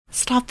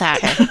Stop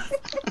that.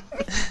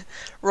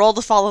 Roll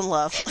to fall in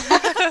love.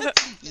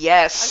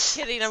 Yes.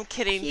 I'm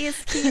kidding.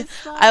 Kiss,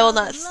 I will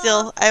not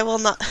steal. I will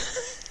not.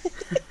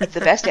 The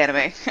best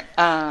anime.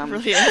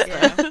 Really is.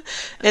 Yeah.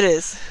 It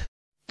is.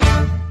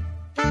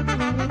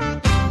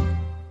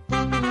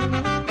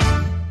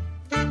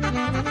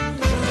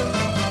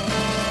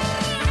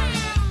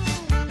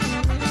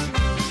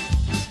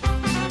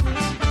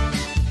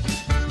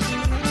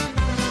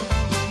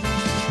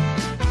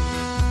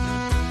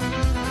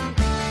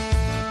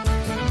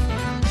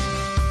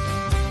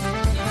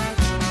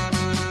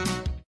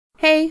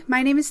 Hey,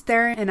 my name is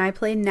Theron, and I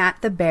play Nat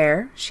the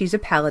Bear. She's a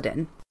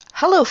paladin.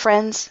 Hello,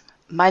 friends.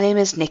 My name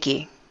is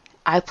Nikki.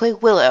 I play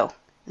Willow,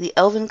 the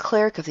elven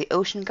cleric of the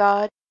ocean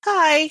god.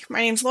 Hi, my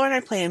name's Lauren.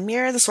 I play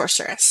Amira, the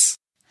sorceress.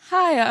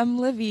 Hi, I'm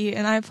Livy,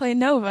 and I play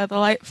Nova, the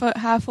Lightfoot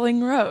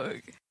Halfling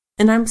Rogue.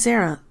 And I'm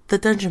Sarah, the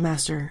Dungeon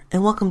Master,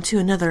 and welcome to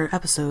another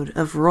episode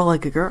of Roll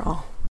Like a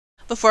Girl.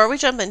 Before we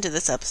jump into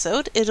this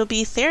episode, it'll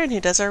be Theron who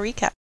does our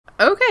recap.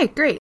 Okay,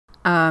 great.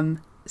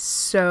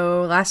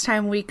 So last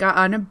time we got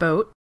on a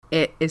boat.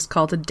 It is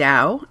called a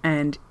dhow,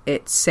 and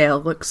its sail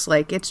looks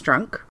like it's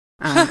drunk.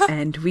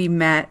 And we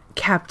met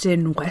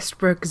Captain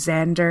Westbrook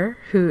Xander,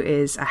 who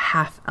is a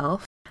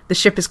half-elf. The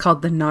ship is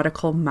called the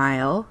Nautical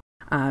Mile.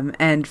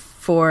 And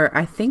for,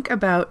 I think,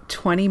 about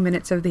 20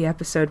 minutes of the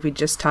episode, we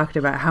just talked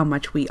about how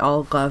much we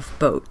all love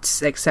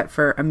boats, except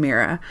for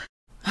Amira.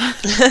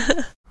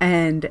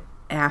 And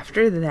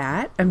after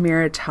that,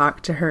 Amira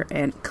talked to her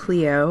Aunt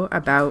Cleo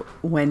about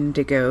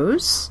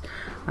Wendigos.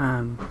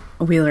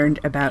 We learned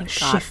about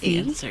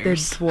Shifty, the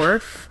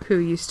dwarf who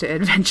used to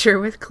adventure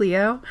with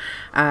Cleo,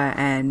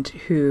 and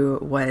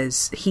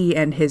he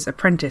and his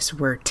apprentice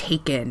were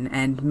taken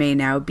and may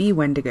now be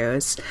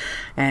Wendigos.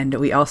 And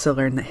we also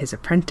learned that his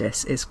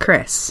apprentice is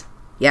Chris.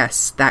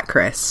 Yes, that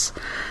Chris.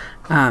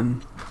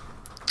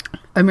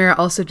 Amira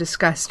also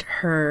discussed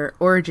her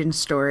origin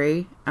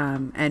story,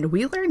 and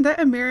we learned that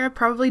Amira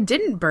probably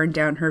didn't burn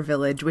down her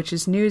village, which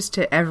is news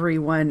to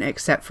everyone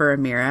except for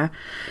Amira.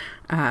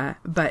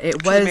 But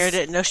it was... Amira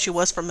didn't know she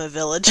was from a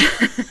village.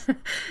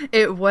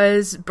 It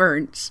was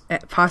burnt,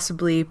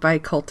 possibly by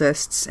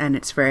cultists, and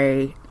it's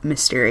very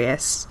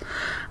mysterious.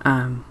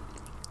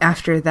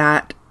 After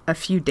that, a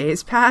few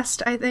days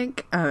passed, I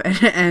think,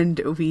 and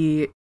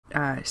we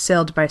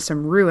sailed by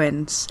some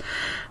ruins,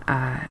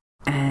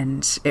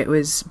 and it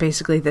was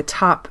basically the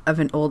top of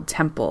an old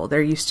temple.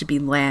 There used to be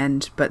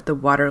land, but the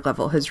water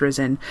level has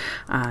risen,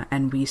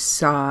 and we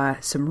saw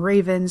some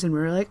ravens, and we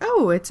were like,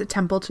 oh, it's a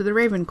temple to the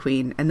Raven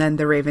Queen. And then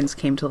the ravens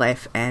came to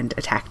life and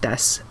attacked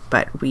us,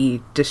 but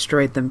we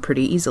destroyed them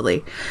pretty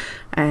easily.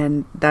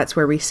 And that's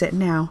where we sit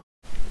now.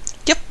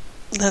 Yep,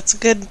 that's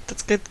good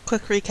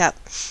quick recap.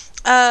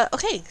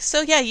 Okay,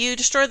 so yeah, you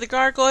destroyed the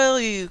gargoyle,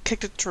 you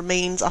kicked its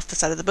remains off the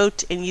side of the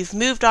boat, and you've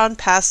moved on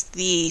past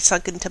the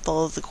sunken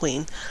temple of the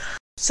queen.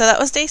 So that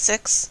was day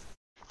 6.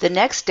 The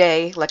next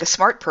day, like a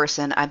smart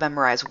person, I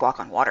memorized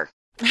Walk on Water.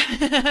 That's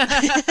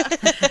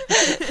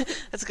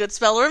a good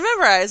spell to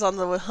memorize on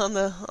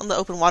the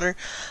open water.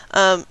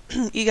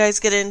 You guys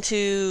get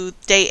into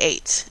day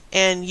 8,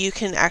 and you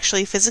can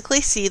actually physically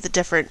see the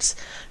difference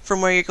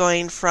from where you're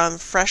going from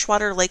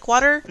freshwater lake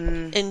water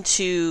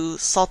into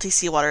salty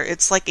seawater.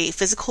 It's like a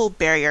physical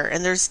barrier,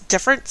 and there's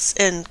difference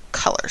in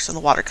colors, in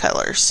the water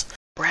colors.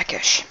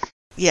 Brackish.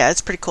 Yeah,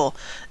 it's pretty cool.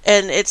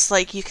 And it's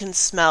like you can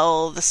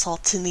smell the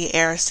salt in the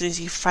air as soon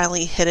as you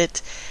finally hit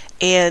it.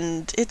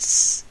 And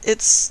it's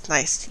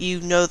nice.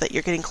 You know that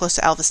you're getting close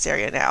to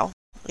Alvisteria now.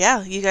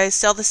 Yeah, you guys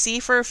sail the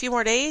sea for a few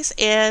more days,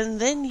 and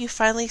then you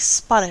finally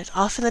spot it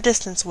off in the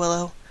distance,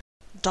 Willow.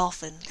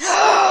 Dolphins.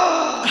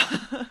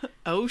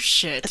 Oh,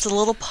 shit. It's a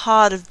little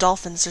pod of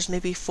dolphins. There's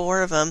maybe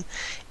 4 of them,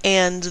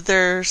 and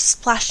they're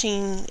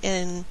splashing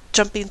and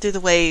jumping through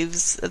the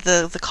waves,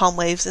 the calm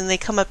waves, and they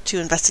come up to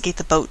investigate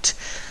the boat.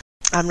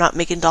 I'm not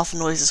making dolphin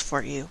noises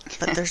for you,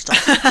 but there's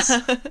dolphins.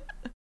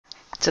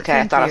 It's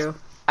okay. Thank you.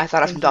 I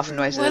thought of some dolphin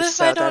noises. What if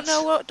so I don't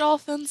know what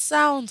dolphins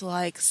sound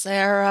like,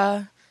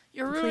 Sarah?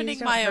 You're ruining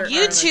don't my hurt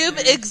YouTube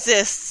immersion.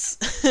 exists.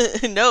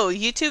 No,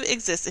 YouTube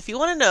exists. If you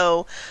want to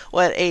know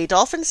what a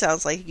dolphin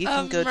sounds like, you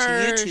can go to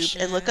YouTube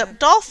and look up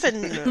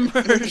dolphin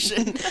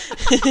immersion.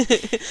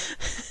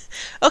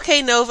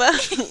 Okay, Nova,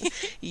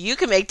 you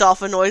can make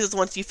dolphin noises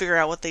once you figure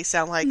out what they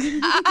sound like.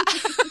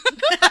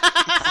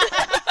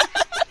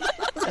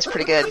 That's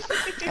pretty good.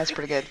 That's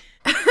pretty good.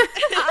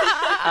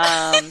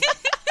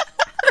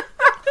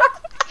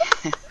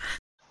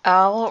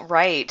 All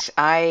right,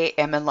 I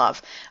am in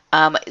love.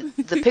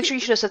 The picture you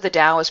showed us of the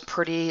dhow is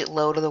pretty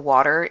low to the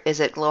water. Is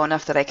it low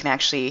enough that I can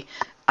actually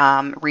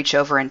reach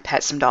over and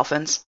pet some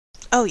dolphins?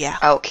 Oh, yeah.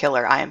 Oh,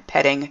 killer. I am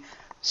petting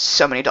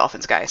so many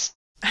dolphins, guys.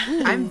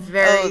 I'm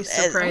very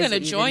surprised I'm gonna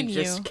that you join didn't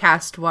you. just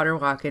cast water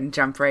walk and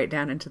jump right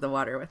down into the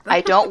water with them. I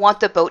don't want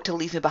the boat to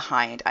leave me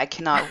behind. I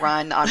cannot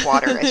run on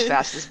water as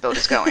fast as the boat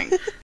is going.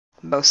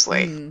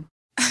 Mostly.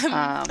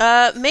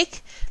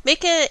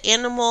 Make an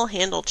animal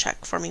handle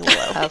check for me,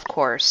 Willow. Of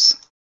course.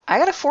 I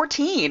got a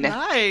 14.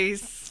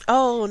 Nice.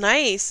 Oh,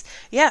 nice.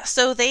 Yeah,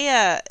 so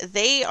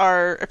they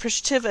are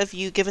appreciative of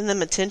you giving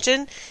them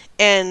attention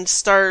and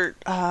start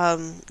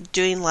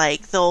doing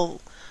like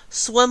they'll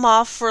swim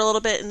off for a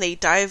little bit and they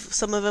dive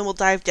some of them will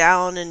dive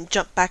down and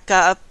jump back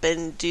up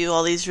and do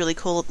all these really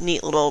cool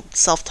neat little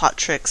self-taught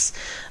tricks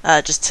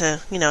just to,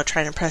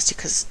 try and impress you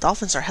cuz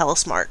dolphins are hella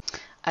smart.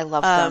 I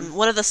love them.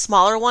 One of the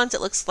smaller ones,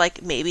 it looks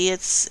like maybe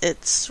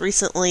it's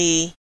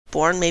recently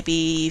born,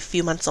 maybe a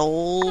few months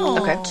old,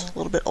 Okay. a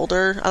little bit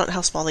older. I don't know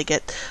how small they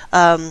get.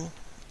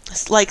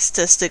 Likes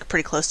to stick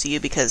pretty close to you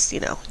because,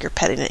 you're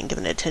petting it and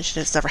giving it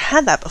attention. It's never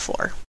had that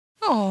before.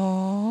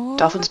 Aww.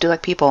 Dolphins do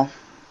like people.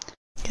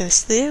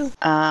 Yes, they do.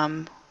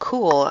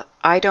 Cool.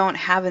 I don't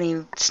have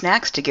any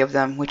snacks to give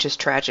them, which is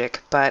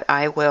tragic, but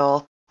I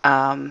will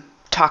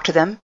talk to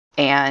them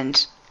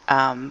and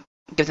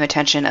give them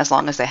attention as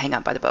long as they hang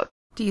out by the boat.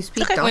 Do you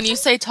speak When dolphin? you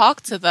say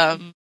talk to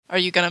them, are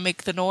you gonna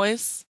make the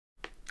noise?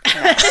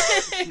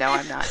 No,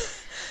 I'm not.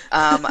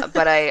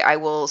 But I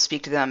will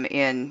speak to them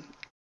in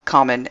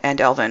Common and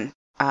Elven.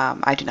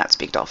 I do not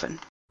speak Dolphin.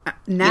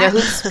 Nat who-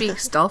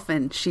 speaks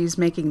dolphin. She's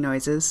making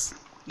noises.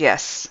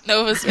 Yes.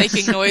 Nova's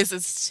making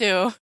noises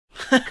too.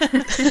 Nat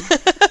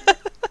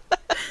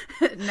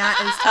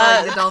is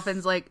telling the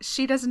dolphins, like,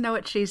 she doesn't know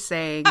what she's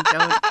saying.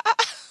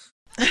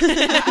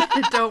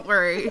 Don't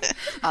worry.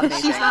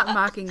 Amazing. She's not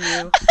mocking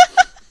you.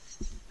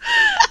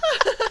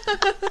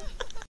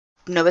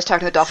 Nova's talking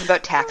to the dolphin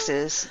about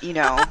taxes,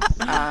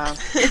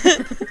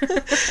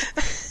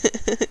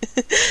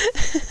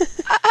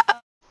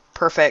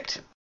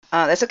 Perfect.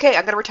 That's okay.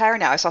 I'm going to retire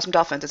now. I saw some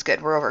dolphins. It's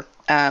good. We're over.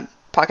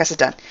 Podcast is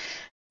done.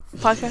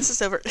 Podcast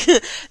is over.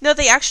 No,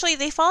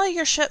 they follow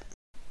your ship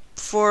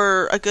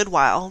for a good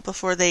while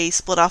before they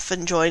split off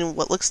and join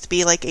what looks to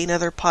be like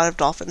another pod of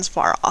dolphins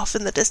far off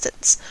in the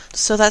distance.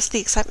 So that's the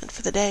excitement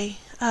for the day.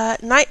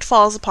 Night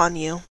falls upon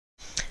you.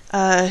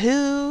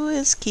 Who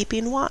is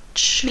keeping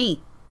watch?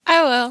 Me.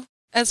 I will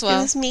as It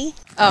well. is me.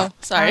 Oh,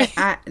 sorry.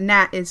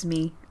 Nat is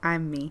me.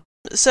 I'm me.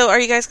 So are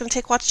you guys going to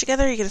take watch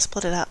together or are you going to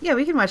split it up? Yeah,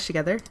 we can watch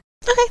together.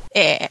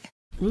 Yeah.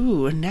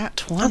 Ooh, a nat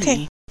 20.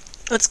 Okay.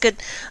 That's good.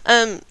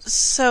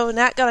 So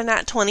Nat got a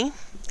nat 20.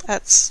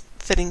 That's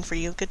fitting for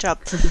you. Good job.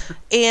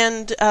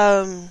 And,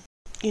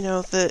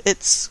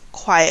 it's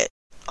quiet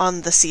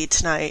on the sea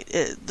tonight.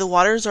 The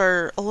waters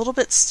are a little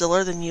bit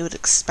stiller than you would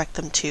expect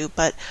them to,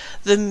 but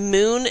the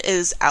moon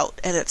is out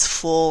and it's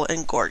full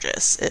and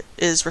gorgeous. It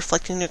is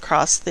reflecting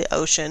across the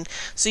ocean,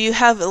 so you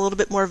have a little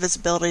bit more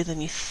visibility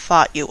than you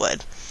thought you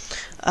would.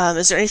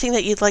 Is there anything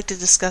that you'd like to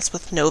discuss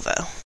with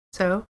Nova?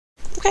 So,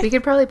 Okay. we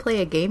could probably play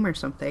a game or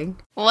something.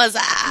 Was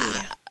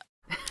that?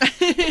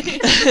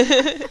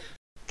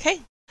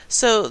 Okay.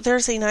 So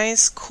there's a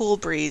nice cool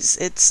breeze.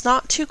 It's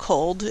not too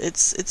cold.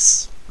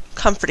 It's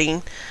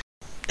comforting.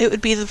 It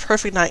would be the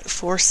perfect night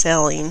for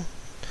sailing.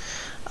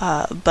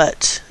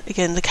 But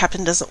again, the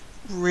captain isn't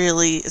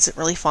really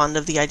fond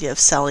of the idea of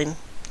sailing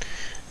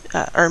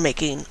or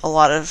making a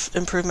lot of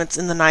improvements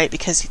in the night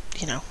because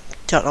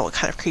don't know what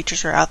kind of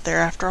creatures are out there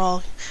after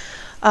all.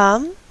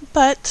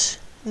 But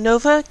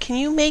Nova, can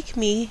you make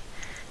me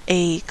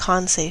a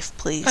con save,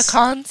 please? A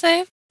con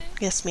save?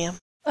 Yes, ma'am.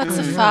 That's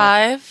a Mm.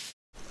 5.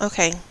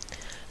 Okay.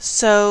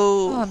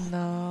 So Oh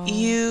no.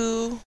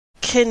 you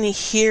can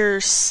hear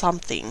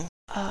something.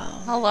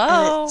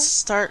 Hello? And it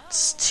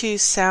starts to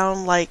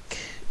sound like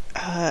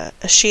a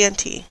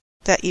shanty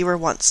that you were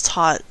once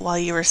taught while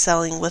you were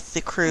sailing with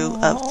the crew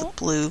of the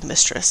Blue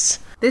Mistress.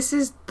 This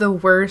is the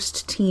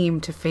worst team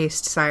to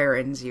face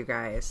sirens, you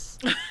guys.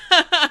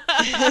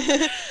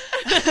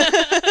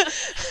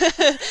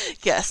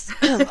 Yes.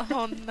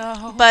 Oh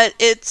no. But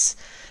it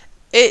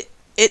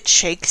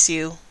shakes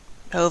you,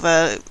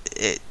 Nova.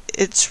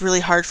 It's really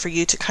hard for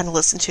you to kind of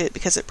listen to it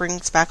because it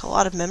brings back a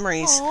lot of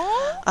memories.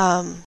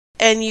 Aw.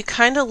 And you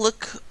kind of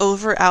look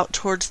over out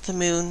towards the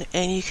moon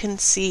and you can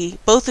see,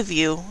 both of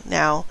you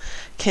now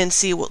can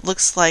see what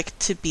looks like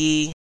to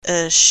be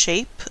a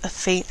shape, a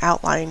faint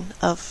outline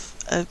of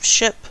a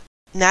ship.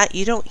 Nat,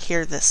 you don't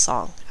hear this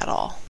song at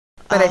all.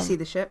 But I see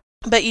the ship.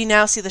 But you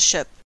now see the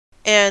ship.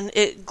 And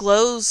it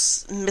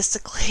glows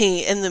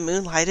mystically in the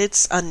moonlight.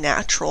 It's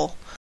unnatural.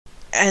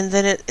 And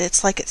then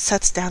it's like it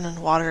sets down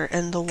in water,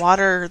 and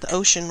the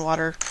ocean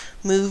water,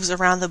 moves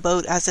around the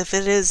boat as if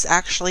it is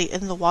actually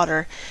in the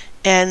water,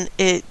 and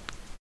it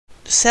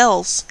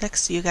sails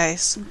next to you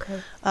guys.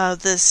 Okay.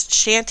 This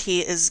shanty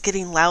is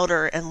getting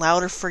louder and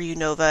louder for you,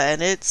 Nova, and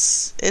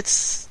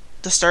it's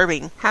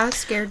disturbing. How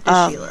scared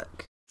does she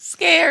look?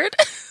 Scared.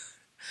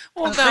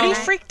 Well, I'm no. pretty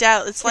freaked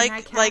out. It's Can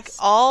I like cast-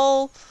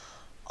 all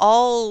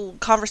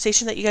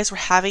conversation that you guys were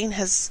having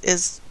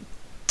is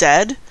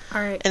dead.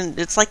 All right. And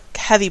it's like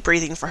heavy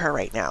breathing for her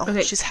right now.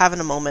 Okay. She's having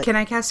a moment. Can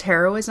I cast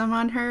heroism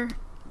on her?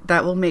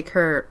 That will make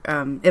her,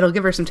 it'll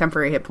give her some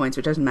temporary hit points,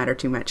 which doesn't matter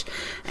too much,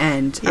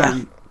 and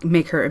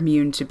make her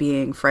immune to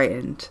being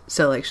frightened.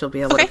 So, like, she'll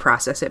be able Okay. to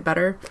process it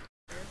better.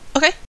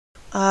 Okay.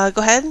 Go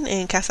ahead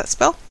and cast that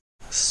spell.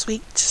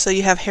 Sweet. So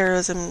you have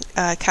heroism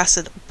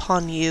casted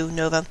upon you,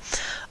 Nova.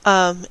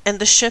 And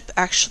the ship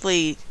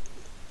actually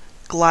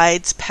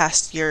glides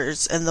past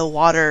yours, and the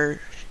water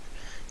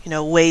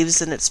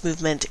waves in its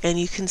movement, and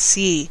you can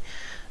see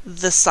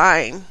the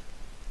sign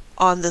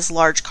on this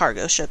large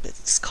cargo ship.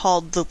 It's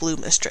called the Blue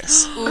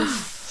Mistress.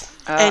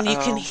 And you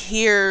can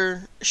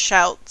hear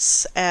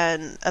shouts,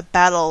 and a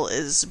battle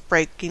is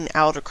breaking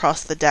out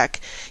across the deck.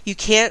 You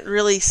can't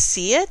really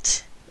see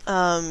it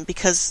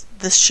because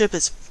this ship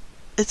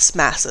it's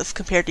massive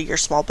compared to your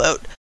small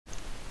boat,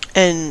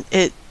 and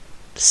it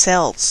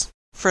sails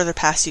further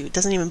past you. It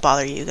doesn't even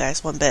bother you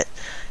guys one bit,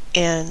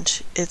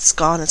 and it's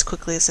gone as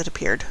quickly as it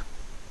appeared.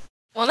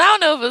 Well, now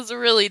Nova's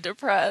really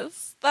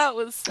depressed. That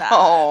was sad.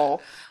 Oh.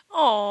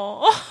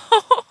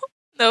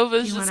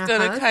 Nova's You just want a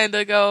gonna hug? kind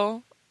of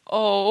go,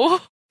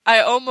 oh.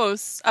 I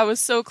was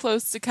so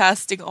close to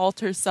casting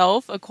Alter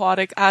Self,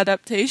 aquatic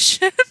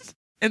adaptation,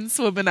 and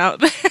swimming out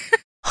there.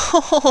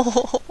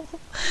 Oh,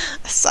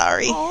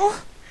 sorry.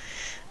 Aw.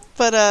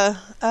 But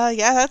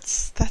yeah,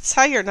 that's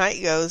how your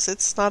night goes.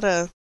 It's not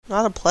a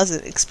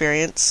pleasant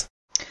experience.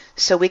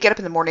 So we get up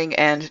in the morning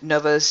and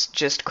Nova's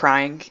just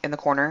crying in the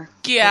corner.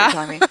 Yeah.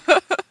 What are you telling me?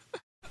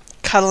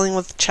 Cuddling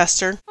with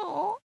Chester.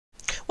 Aw.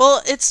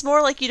 Well, it's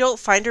more like you don't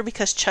find her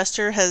because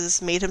Chester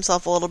has made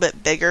himself a little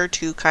bit bigger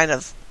to kind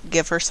of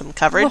give her some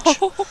coverage.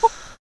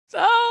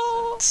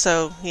 No.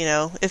 So,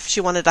 if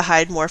she wanted to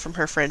hide more from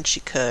her friend, she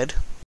could.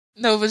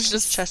 Nova's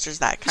just Chester's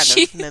that kind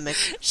of mimic.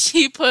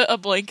 She put a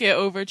blanket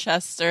over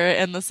Chester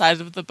in the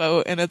side of the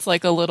boat, and it's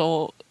like a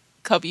little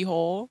cubby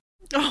hole.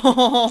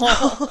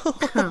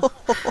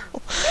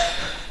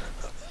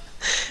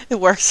 It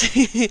works.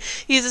 He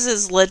uses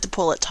his lid to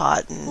pull it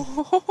taut, and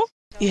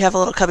you have a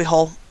little cubby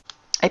hole.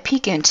 I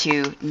peek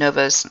into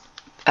Nova's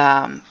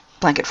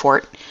blanket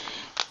fort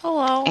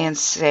Hello. and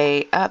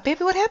say,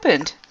 baby, what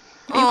happened?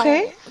 Are you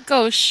okay?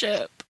 Ghost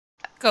ship.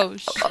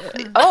 Ghost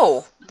ship.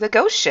 Oh, the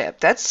ghost ship.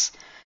 That's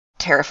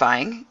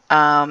terrifying.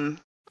 Oh.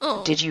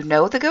 Did you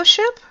know the ghost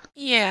ship?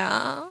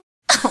 Yeah.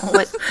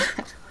 What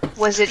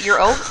was it your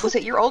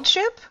old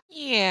ship?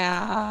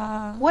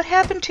 Yeah. What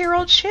happened to your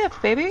old ship,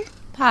 baby?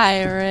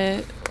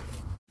 Pirate.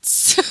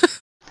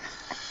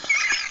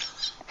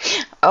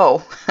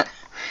 Oh.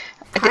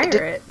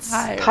 Pirates.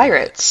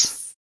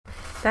 Pirates.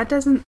 That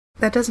doesn't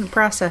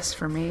process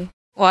for me.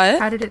 What?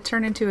 How did it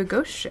turn into a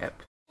ghost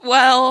ship?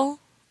 Well,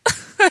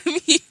 I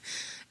mean,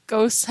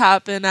 ghosts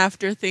happen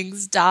after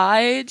things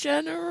die,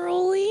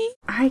 generally.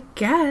 I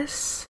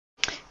guess.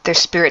 Their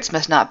spirits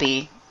must not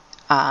be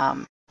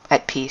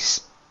at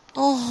peace.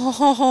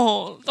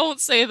 Oh, don't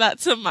say that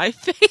to my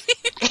face.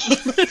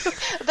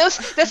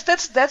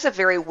 That's a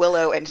very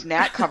Willow and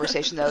Nat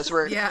conversation. Those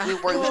where Yeah.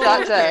 we've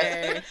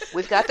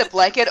got the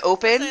blanket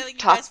open. You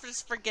Top. guys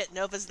just forget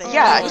Nova's there.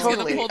 Yeah, I was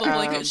totally. gonna pull the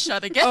blanket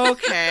shut again.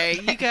 Okay,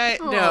 you guys,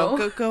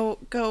 no,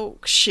 go,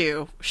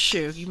 shoo.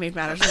 You made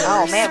matters worse.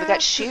 Oh man, we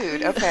got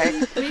shooed.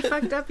 Okay. We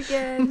fucked up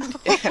again. Go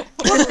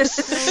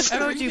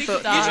do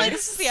both. Usually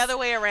this is the other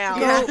way around.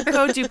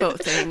 Go do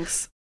both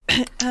things.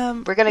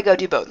 We're gonna go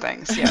do both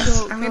things.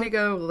 Yes. I'm gonna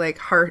go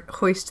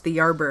hoist the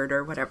yarbird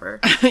or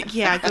whatever.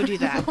 Yeah, go do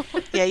that.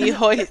 Yeah, you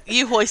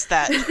hoist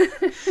that.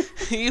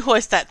 You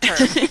hoist that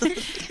term.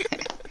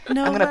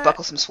 No, I'm gonna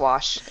buckle some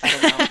swash. I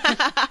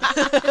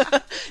don't know.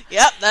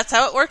 Yep, that's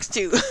how it works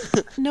too.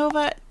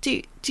 Nova,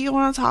 do you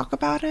want to talk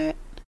about it?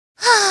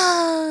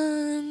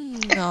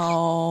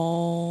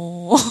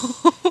 No.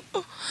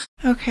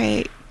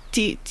 Okay.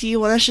 Do you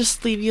want us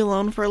just leave you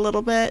alone for a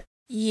little bit?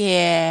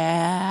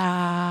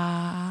 Yeah.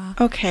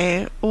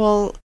 Okay.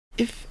 Well,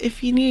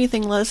 if you need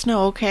anything, let us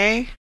know.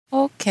 Okay.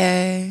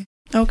 Okay.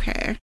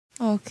 Okay.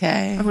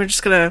 Okay. I'm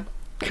just gonna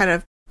kind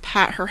of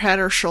pat her head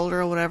or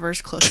shoulder or whatever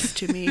is closest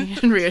to me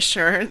in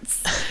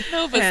reassurance.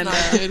 Nova's And,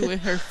 not good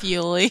with her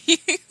feelings.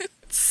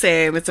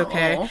 Same. It's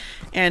okay. Aw.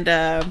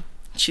 And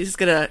she's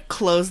gonna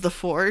close the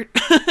fort.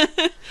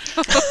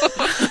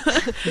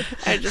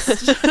 I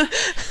just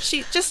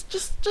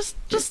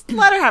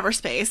let her have her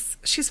space.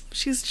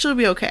 She'll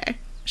be okay.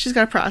 She's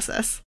got to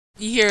process.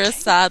 You hear a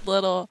sad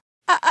little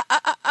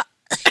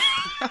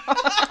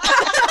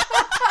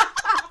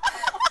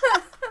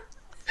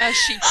as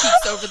she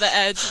peeks over the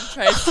edge and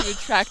tries to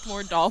attract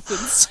more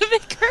dolphins to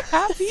make her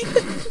happy.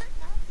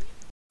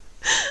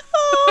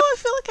 Oh, I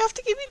feel like I have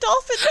to give you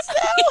dolphins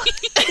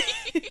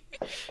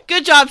now.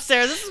 Good job,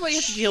 Sarah. This is what you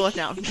have to deal with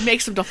now.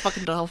 Make some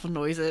fucking dolphin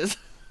noises.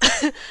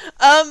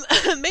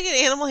 Make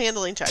an animal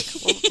handling check.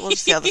 We'll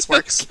just see how this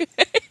works.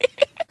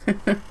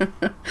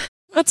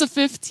 That's a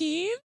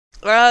 15.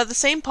 The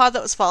same pod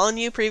that was following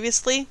you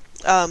previously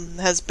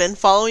has been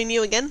following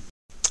you again,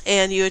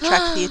 and you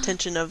attract the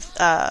attention of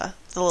the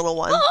little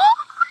one,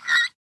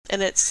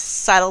 and it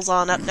sidles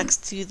on up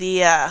next to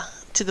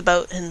the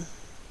boat and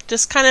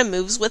just kind of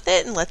moves with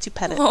it and lets you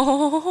pet it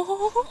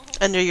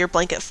under your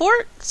blanket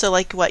fort. So,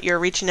 like, what you're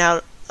reaching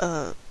out.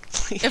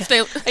 If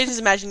they, I just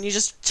imagine you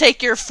just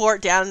take your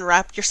fort down and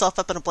wrap yourself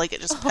up in a blanket,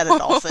 just pet a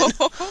dolphin.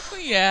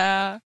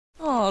 Yeah.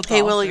 Oh,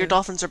 Hey, Willow, your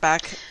dolphins are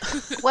back.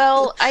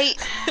 Well, I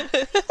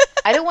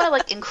don't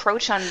want to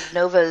encroach on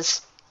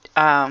Nova's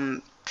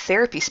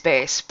therapy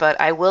space,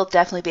 but I will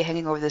definitely be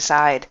hanging over the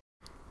side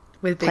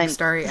With big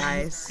starry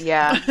eyes.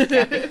 Yeah.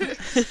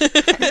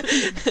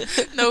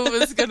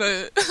 Nova's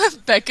gonna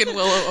beckon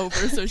Willow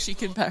over so she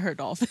can pet her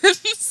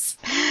dolphins.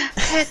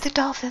 Pet the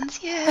dolphins,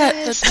 yes.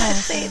 Pet the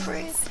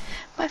dolphins.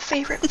 My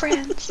favorite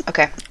friends.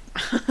 Okay.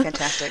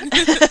 Fantastic.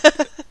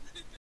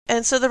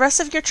 And so the rest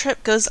of your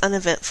trip goes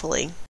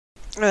uneventfully.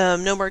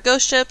 No more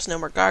ghost ships, no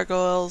more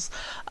gargoyles.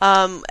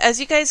 As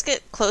you guys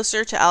get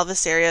closer to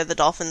Alvisteria, the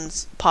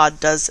dolphin's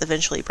pod does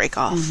eventually break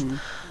off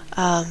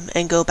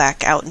and go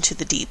back out into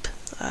the deep.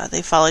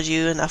 They followed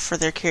you enough for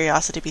their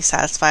curiosity to be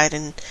satisfied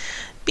and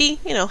be,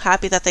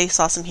 happy that they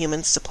saw some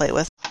humans to play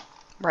with.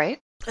 Right.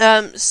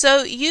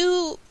 So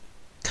you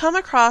come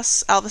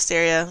across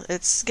Alvisteria.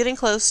 It's getting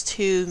close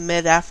to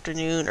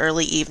mid-afternoon,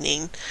 early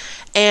evening,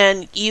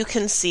 and you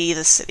can see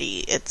the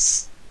city.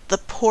 The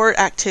port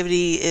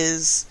activity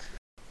is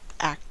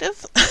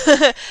active.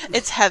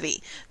 It's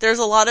heavy. There's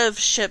a lot of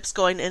ships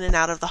going in and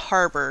out of the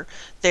harbor.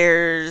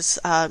 There's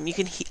you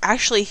can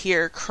actually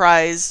hear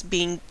cries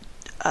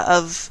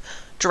of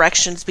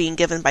directions being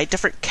given by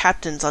different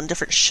captains on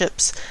different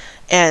ships,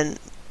 and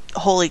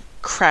holy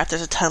crap,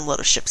 there's a ton load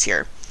of ships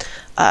here.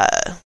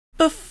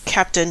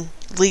 Captain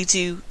leads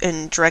you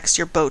and directs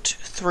your boat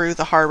through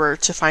the harbor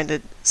to find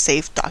a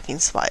safe docking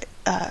spot.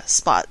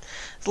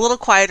 It's a little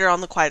quieter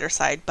on the quieter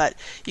side, but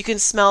you can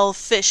smell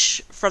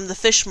fish from the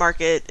fish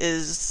market.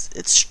 It's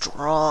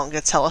strong.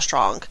 It's hella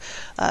strong.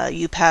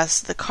 You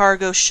pass the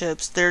cargo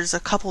ships. There's a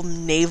couple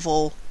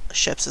naval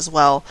ships as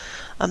well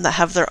that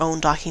have their own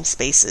docking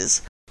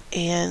spaces.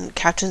 And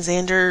Captain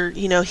Xander,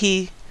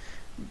 he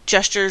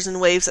gestures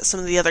and waves at some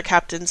of the other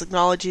captains,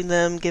 acknowledging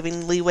them,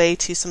 giving leeway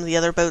to some of the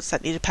other boats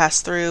that need to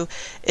pass through.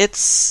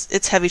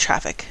 It's heavy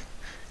traffic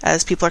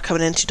as people are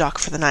coming in to dock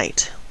for the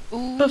night.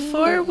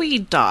 Before we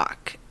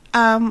dock,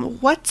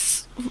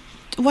 what's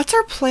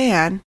our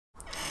plan?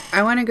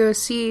 I want to go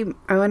see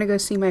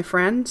my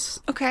friends.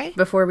 Okay.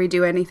 Before we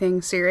do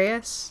anything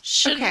serious.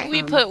 Shouldn't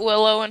we put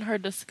Willow in her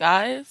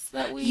disguise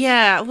that week?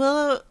 Yeah,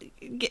 Willow,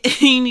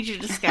 you need your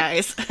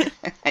disguise.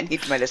 I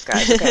need my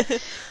disguise. Okay,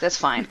 that's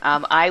fine.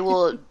 I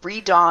will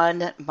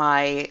redon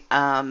my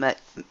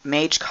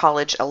Mage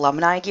College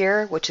alumni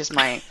gear, which is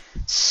my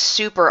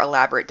super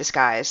elaborate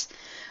disguise.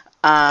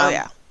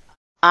 Yeah.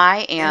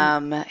 I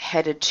am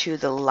headed to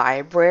the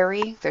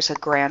library. There's a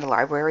grand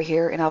library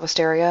here in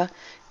Alvisteria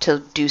to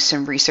do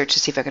some research to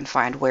see if I can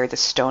find where the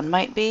stone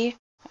might be,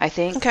 I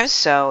think. Okay.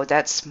 So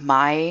that's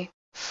my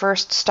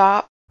first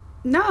stop.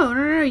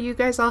 No. You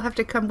guys all have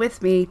to come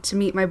with me to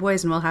meet my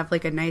boys, and we'll have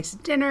like a nice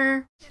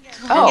dinner.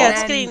 Oh, yeah, And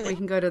it's then getting... we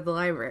can go to the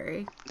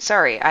library.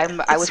 Sorry, I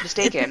was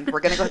mistaken. We're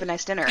gonna go have a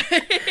nice dinner,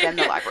 then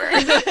the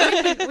library.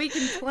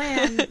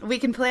 We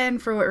can plan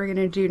for what we're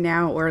gonna do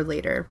now or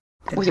later.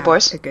 And With your have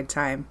boys? a good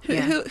time.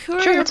 Yeah. Who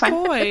are Sure, your that's fine.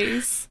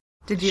 boys?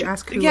 Did you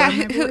ask who? Yeah, are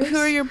my boys? who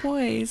are your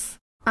boys?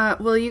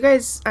 Well, you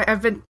guys,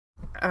 I've been.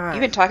 You've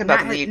been talking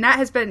about them. Nat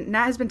has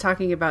been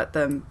talking about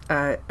them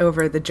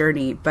over the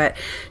journey, but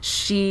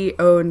she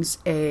owns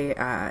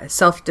a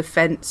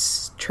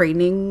self-defense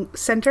training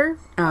center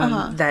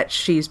that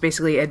she's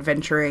basically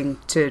adventuring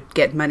to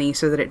get money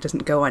so that it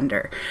doesn't go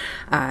under.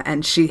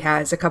 And she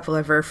has a couple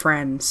of her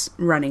friends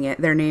running it.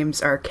 Their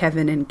names are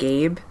Kevin and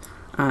Gabe,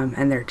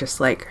 and they're just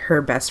like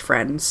her best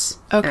friends.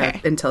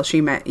 Okay. Until she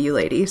met you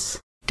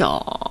ladies.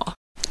 Aw.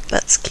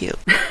 That's cute.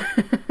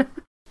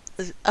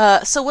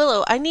 So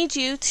Willow, I need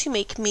you to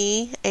make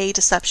me a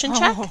deception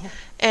check,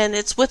 and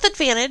it's with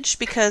advantage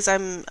because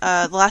I'm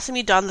the last time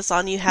you donned this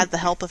on, you had the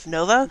help of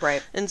Nova,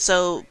 Right. And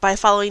so by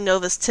following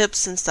Nova's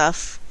tips and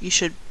stuff, you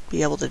should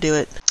be able to do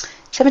it.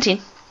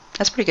 17.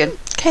 That's pretty good.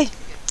 Okay,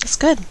 that's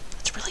good.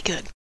 That's really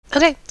good.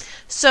 Okay,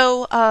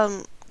 so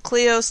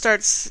Cleo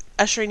starts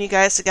ushering you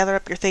guys to gather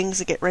up your things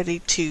and get ready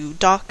to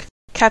dock.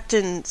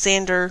 Captain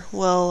Xander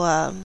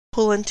will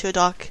pull into a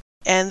dock,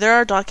 and there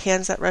are dock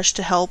hands that rush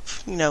to help,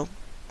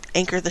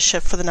 anchor the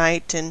ship for the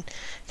night. And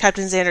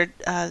Captain Xander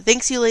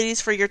thanks you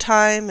ladies for your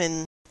time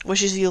and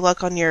wishes you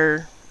luck on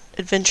your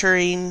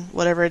adventuring,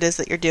 whatever it is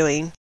that you're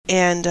doing.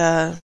 And,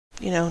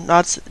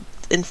 nods,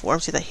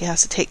 informs you that he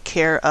has to take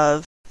care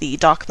of the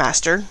dock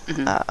master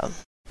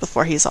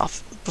before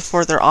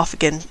they're off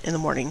again in the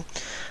morning.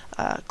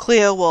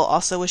 Cleo will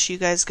also wish you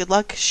guys good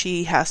luck.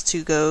 She has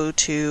to go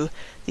to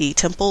the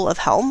Temple of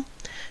Helm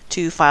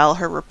to file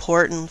her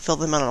report and fill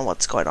them in on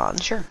what's going on.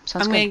 Sure.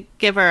 Sounds I'm good. going to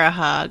give her a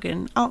hug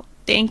and,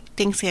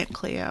 thanks, Aunt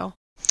Cleo.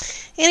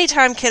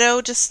 Anytime,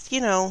 kiddo. Just,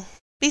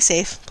 be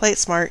safe. Play it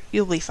smart.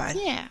 You'll be fine.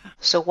 Yeah.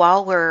 So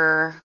while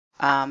we're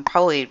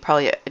probably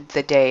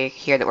the day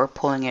here that we're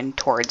pulling in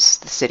towards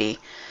the city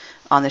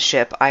on the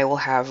ship, I will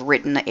have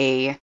written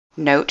a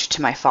note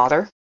to my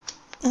father,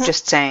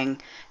 just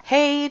saying,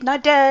 "Hey,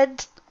 not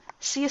dead.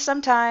 See you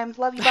sometime.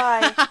 Love you.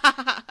 Bye."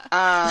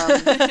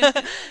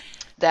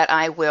 That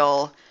I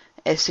will,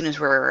 as soon as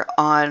we're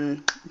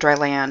on dry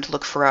land,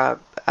 look for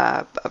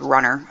a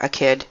runner, a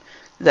kid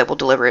that will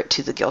deliver it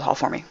to the guild hall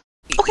for me.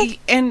 Okay.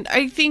 And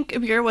I think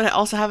Amira would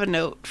also have a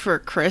note for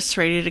Chris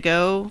ready to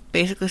go,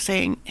 basically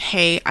saying,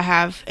 "Hey, I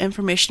have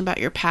information about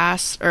your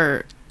past,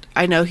 or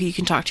I know he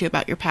can talk to you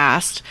about your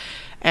past.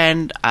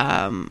 And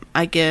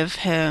I give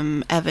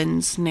him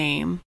Evan's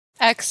name.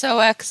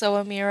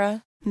 XOXO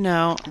Amira.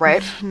 No.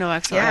 Right? No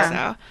XOXO.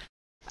 Yeah.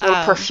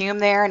 Little perfume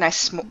there, and I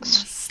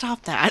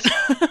Stop that.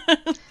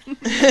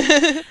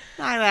 Knock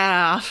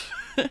that off.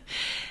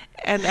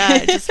 And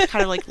just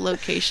kind of like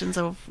locations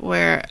of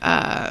where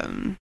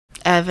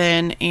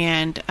Evan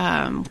and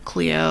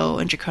Cleo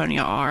and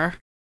Draconia are.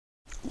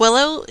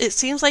 Willow, it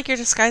seems like your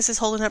disguise is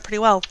holding up pretty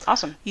well.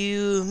 Awesome.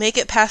 You make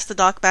it past the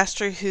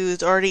dockmaster,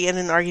 who's already in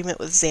an argument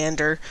with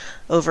Xander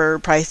over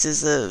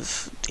prices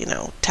of,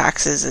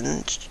 taxes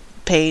and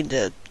paying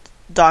to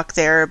dock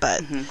there,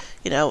 but,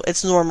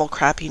 it's normal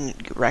crap. You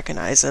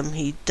recognize him.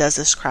 He does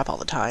this crap all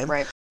the time.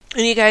 Right.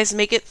 And you guys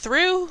make it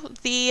through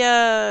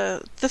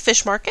the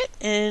fish market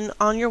and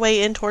on your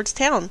way in towards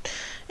town.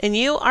 And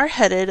you are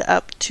headed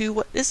up to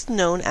what is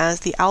known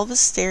as the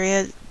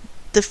Alvisteria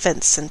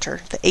Defense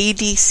Center, the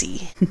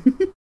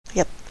ADC.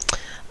 Yep.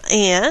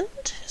 And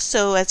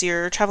so as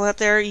you're traveling up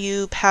there,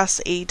 you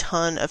pass a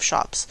ton of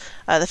shops.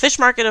 The fish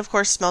market, of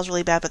course, smells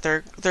really bad, but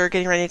they're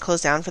getting ready to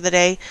close down for the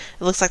day.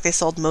 It looks like they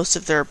sold most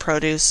of their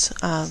produce,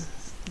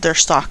 their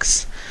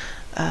stocks,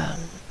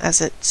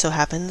 as it so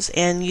happens.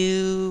 And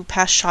you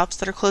pass shops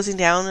that are closing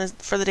down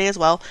for the day as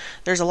well.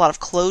 There's a lot of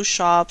clothes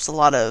shops, a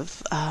lot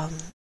of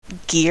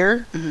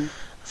gear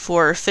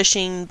for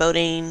fishing,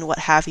 boating, what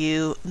have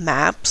you,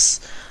 maps,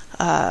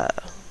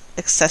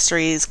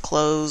 accessories,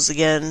 clothes,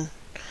 again.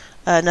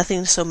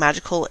 Nothing so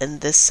magical in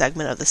this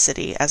segment of the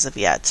city as of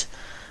yet.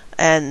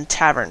 And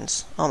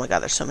taverns. Oh my god,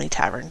 there's so many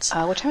taverns.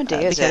 What time of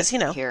day is because,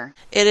 it here?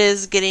 It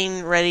is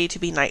getting ready to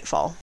be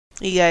nightfall.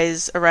 You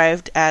guys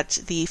arrived at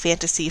the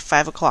fantasy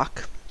 5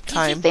 o'clock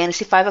time.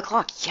 Fantasy 5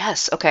 o'clock.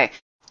 Yes. Okay.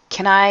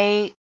 Can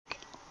I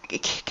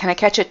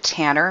catch a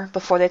tanner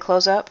before they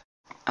close up?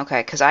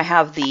 Okay, because I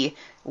have the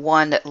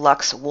one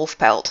Lux wolf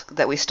pelt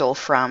that we stole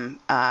from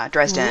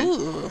Dresden.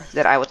 Ooh.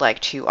 That I would like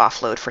to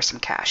offload for some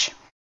cash.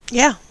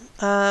 Yeah.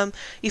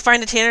 You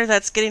find a tanner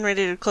that's getting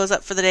ready to close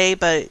up for the day,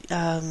 but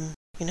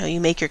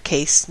you make your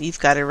case. You've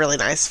got a really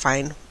nice,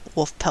 fine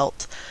wolf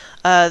pelt.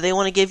 They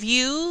want to give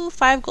you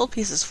 5 gold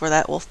pieces for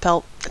that wolf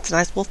pelt. It's a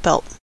nice wolf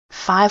pelt.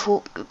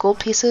 5 gold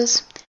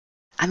pieces?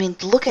 I mean,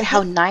 look at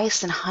how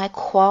nice and high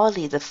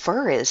quality the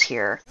fur is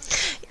here.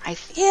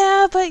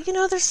 Yeah, but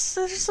there's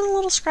some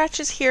little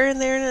scratches here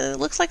and there, and it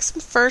looks like some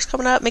fur's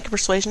coming up. Make a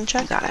persuasion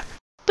check. Got it.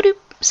 Ba-doop.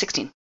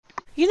 16.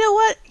 You know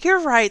what?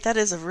 You're right. That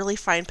is a really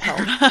fine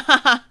pelt.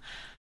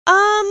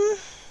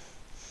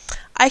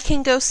 I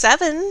can go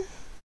 7.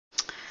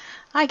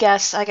 I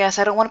guess. I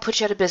don't want to put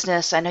you out of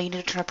business. I know you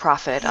need to turn a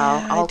profit.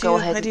 Yeah, I'll go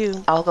ahead. I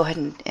do. I'll go ahead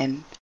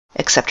and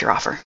accept your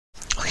offer.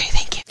 Okay,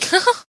 thank you.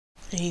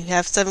 You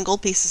have 7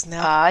 gold pieces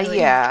now.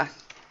 Yeah.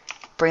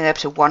 Bring it up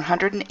to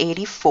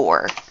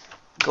 184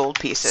 gold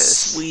pieces.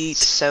 Sweet.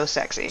 So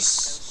sexy.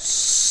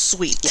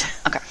 Sweet. Yeah.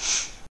 Okay.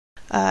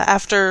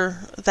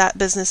 After that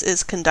business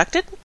is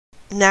conducted,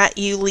 Nat,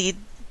 you lead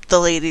the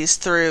ladies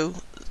through.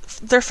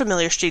 They're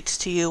familiar streets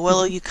to you.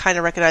 Willow, you kind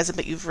of recognize them,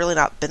 but you've really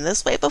not been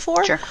this way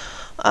before. Sure.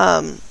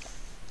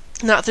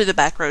 Not through the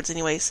back roads,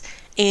 anyways.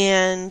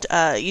 And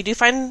you do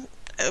find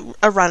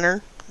a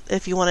runner.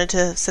 If you wanted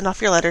to send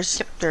off your letters,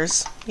 Yep.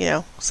 There's,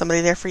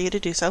 somebody there for you to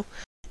do so.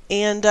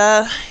 And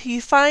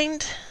you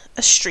find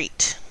a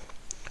street.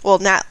 Well,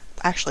 Nat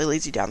actually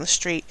leads you down the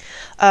street.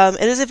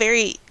 It is a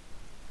very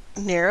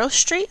narrow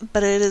street,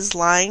 but it is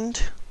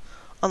lined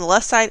on the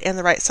left side and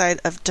the right side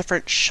of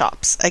different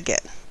shops again.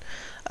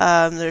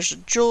 There's a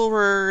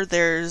jeweler,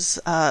 there's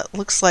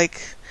looks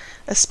like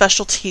a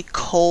specialty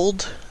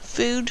cold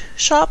food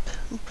shop,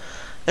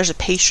 there's a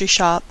pastry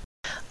shop,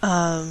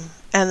 and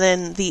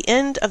then the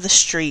end of the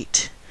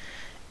street,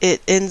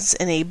 it ends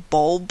in a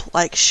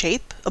bulb-like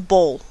shape, a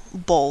bowl,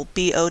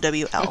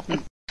 B-O-W-L.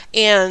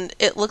 And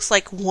it looks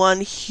like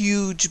one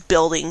huge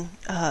building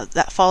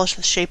that follows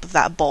the shape of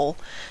that bowl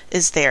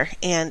is there.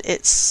 And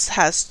it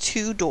has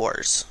 2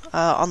 doors.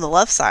 On the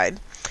left side,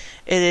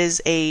 it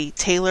is a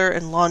tailor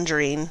and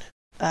laundering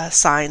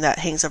sign that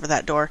hangs over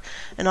that door.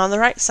 And on the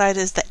right side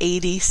is the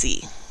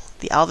ADC,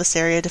 the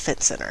Alvisteria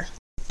Defense Center.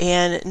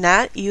 And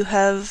Nat,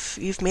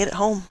 you've made it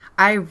home.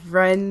 I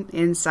run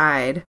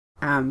inside.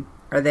 Are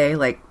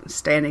they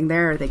standing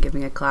there? Are they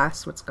giving a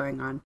class? What's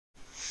going on?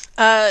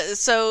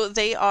 So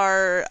they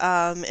are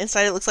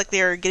inside. It looks like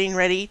they are getting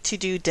ready to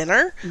do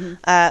dinner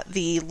at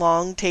the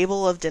long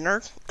table of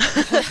dinner,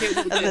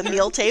 the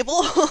meal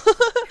table.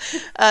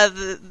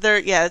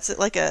 It's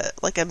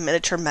like a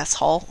miniature mess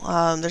hall.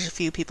 There's a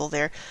few people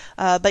there,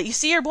 but you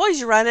see your boys.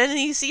 You run in and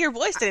you see your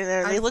boys standing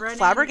there. And they look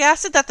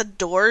flabbergasted that the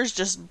door's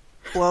just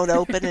blown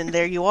open, and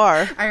there you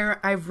are.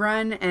 I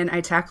run and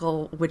I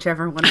tackle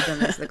whichever one of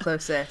them is the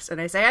closest,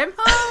 and I say, "I'm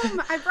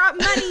home. I brought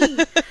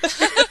money."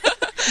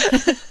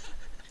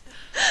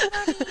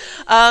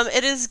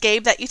 It is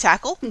Gabe that you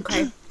tackle.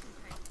 Okay.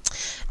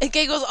 And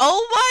Gabe goes,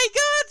 "Oh my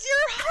God,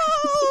 you're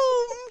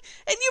home!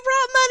 And you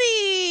brought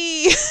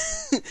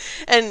money!"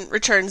 And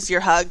returns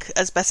your hug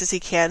as best as he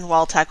can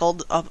while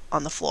tackled up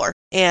on the floor.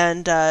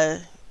 And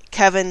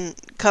Kevin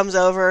comes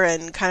over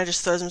and kind of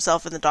just throws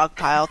himself in the dog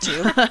pile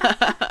too,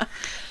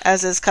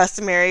 as is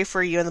customary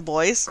for you and the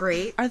boys.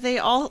 Great. Are they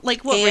all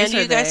like what And race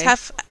are you guys they?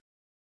 have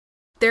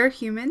They're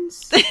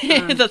humans.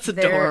 That's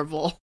they're-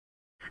 adorable.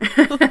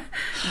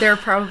 They're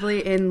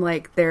probably in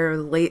like their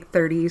late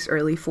 30s,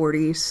 early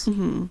 40s.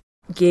 Mm-hmm.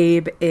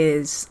 Gabe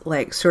is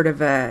like sort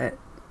of a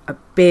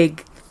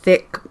big,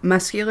 thick,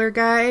 muscular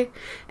guy,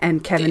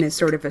 and Kevin is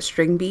sort of a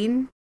string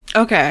bean.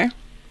 Okay.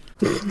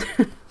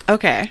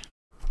 Okay.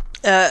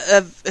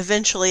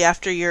 eventually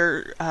after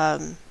your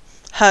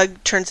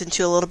hug turns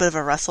into a little bit of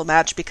a wrestle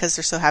match because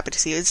they're so happy to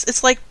see you.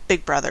 It's like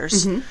big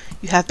brothers. Mhm.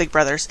 You have big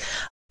brothers.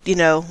 You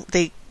know,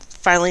 they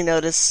finally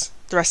notice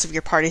the rest of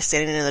your party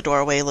standing in the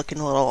doorway looking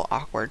a little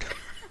awkward.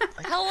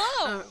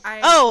 Hello.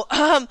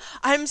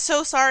 I'm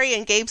so sorry.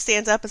 And Gabe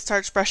stands up and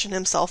starts brushing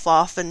himself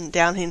off and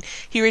down. And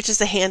he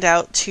reaches a hand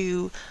out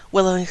to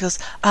Willow and he goes,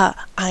 I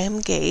am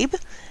Gabe.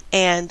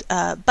 And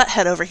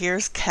butthead over here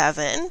is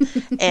Kevin.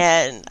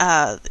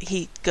 And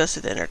he goes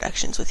through the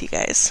introductions with you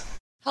guys.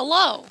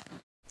 Hello.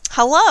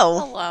 Hello.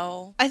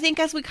 Hello. I think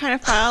as we kind of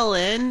file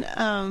in,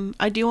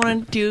 I do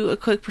want to do a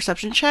quick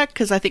perception check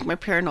because I think my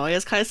paranoia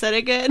is kind of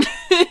setting in.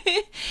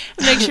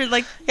 Make sure,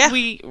 like, Yeah.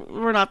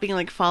 we're not being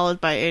like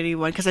followed by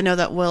anyone because I know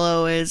that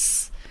Willow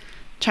is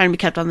trying to be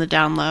kept on the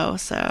down low.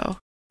 So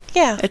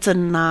Yeah. it's a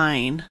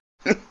 9.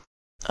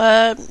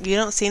 You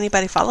don't see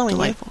anybody following you.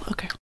 Delightful.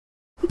 Okay.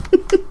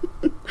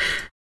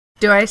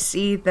 Do I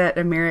see that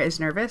Amira is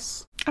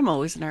nervous? I'm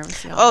always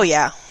nervous. Y'all. Oh,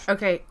 yeah.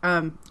 Okay,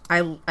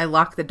 I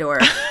lock the door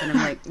and I'm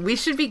like, we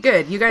should be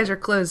good. You guys are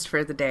closed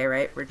for the day,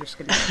 right? We're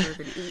gonna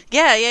eat.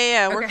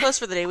 Yeah. We're Okay. closed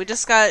for the day. We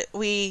just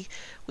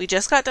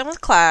got done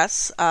with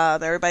class.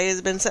 Everybody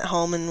has been sent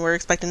home, and we're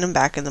expecting them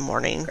back in the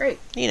morning. Great.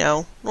 You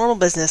know, normal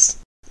business.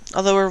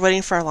 Although we're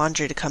waiting for our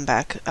laundry to come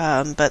back.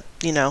 But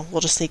you know,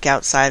 we'll just sneak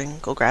outside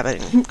and go grab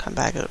it and come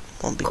back. It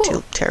won't be Cool.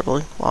 too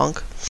terribly long.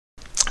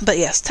 But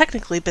yes,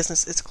 technically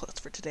business is closed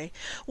for today.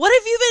 What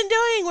have you been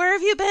doing? Where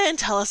have you been?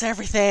 Tell us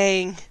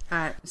everything.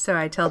 So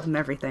I tell them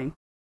everything.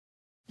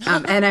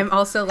 And I'm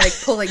also like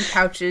pulling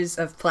pouches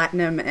of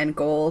platinum and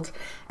gold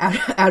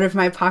out of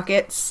my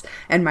pockets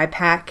and my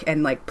pack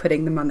and like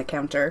putting them on the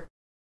counter.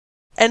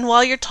 And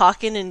while you're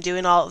talking and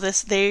doing all of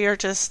this, they are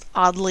just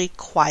oddly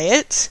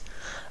quiet.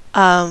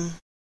 And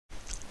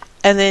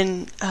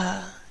then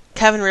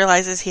Kevin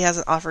realizes he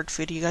hasn't offered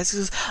food to you guys. He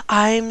goes,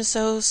 "I'm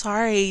so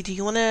sorry. Do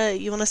you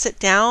wanna sit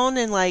down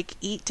and like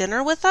eat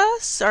dinner with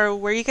us, or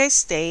where are you guys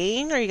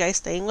staying? Are you guys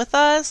staying with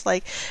us?"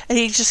 Like, and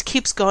he just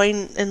keeps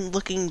going and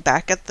looking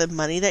back at the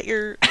money that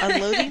you're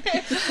unloading,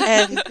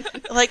 and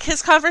like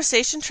his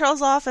conversation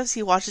trails off as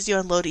he watches you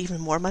unload even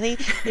more money.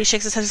 And he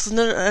shakes his head. He says,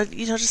 "No,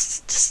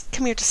 just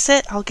come here to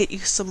sit. I'll get you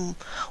some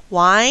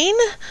wine."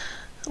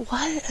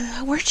 What?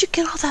 Where'd you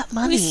get all that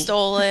money? We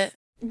stole it.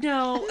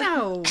 No.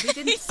 No, we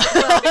didn't.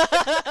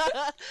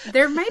 Well,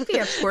 there might be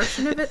a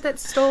portion of it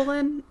that's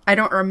stolen. I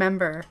don't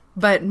remember,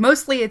 but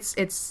mostly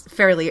it's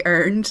fairly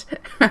earned.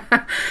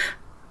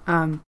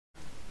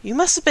 You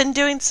must have been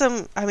doing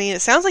some. I mean,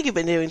 it sounds like you've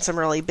been doing some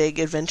really big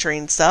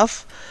adventuring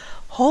stuff.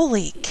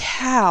 Holy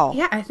cow!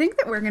 Yeah, I think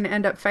that we're going to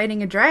end up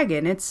fighting a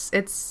dragon.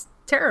 It's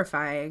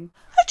terrifying.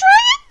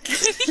 A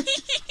dragon!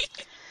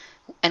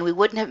 And we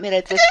wouldn't have made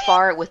it this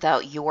far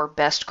without your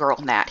best girl,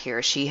 Nat,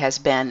 here. She has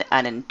been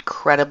an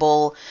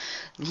incredible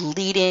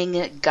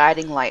leading,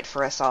 guiding light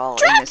for us all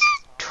in this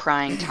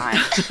trying time.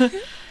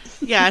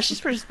 Yeah, she's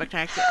pretty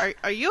spectacular.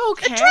 Are you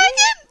okay? A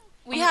dragon!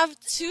 We have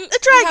two. A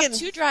dragon! We have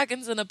 2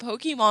 dragons in a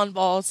Pokemon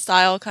ball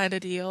style kind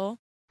of deal.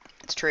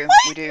 It's true,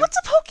 we do. What's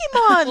a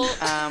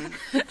Pokemon?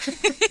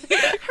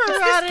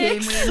 This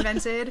game we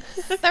invented.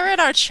 They're in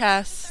our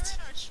chest.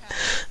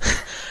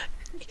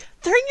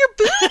 They're in your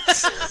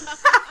boots.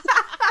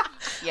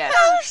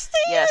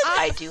 Yes,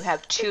 I do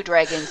have 2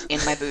 dragons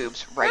in my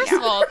boobs right First of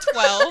now. all,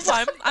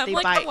 12. I'm They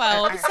like bite.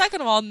 12.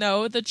 Second of all,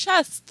 no, the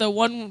chest, the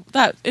one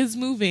that is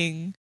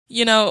moving.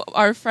 You know,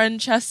 our friend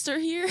Chester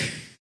here.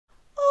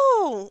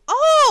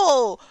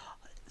 Oh,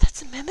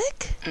 that's a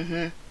mimic.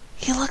 Mm-hmm.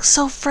 He looks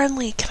so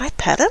friendly. Can I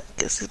pet him?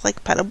 Is he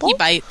like pettable? He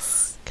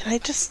bites. Can I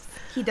just?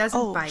 He doesn't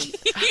Oh. bite.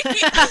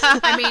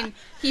 I mean,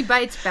 he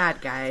bites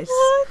bad guys.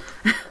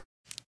 What?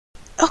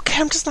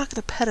 Okay, I'm just not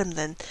gonna pet him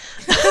then.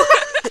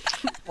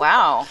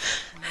 Wow.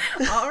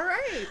 All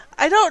right.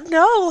 I don't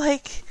know,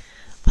 like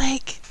a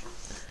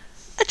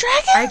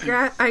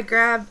dragon. I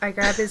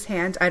grab his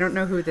hand. I don't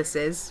know who this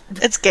is.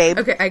 It's Gabe.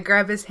 Okay, I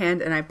grab his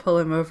hand and I pull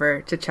him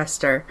over to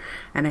Chester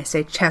and I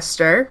say,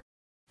 "Chester,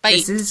 Bite.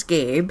 this is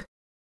Gabe.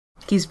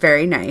 He's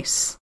very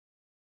nice."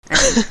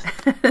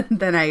 And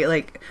then I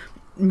like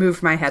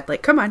move my head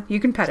like, "Come on, you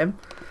can pet him."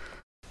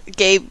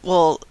 Gabe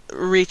will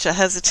reach a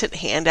hesitant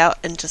hand out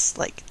and just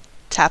like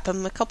tap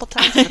him a couple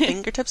times with the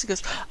fingertips. He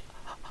goes,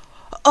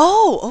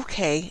 "Oh,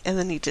 okay," and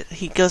then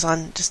he goes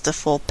on just a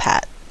full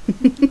pat.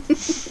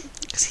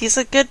 'Cause he's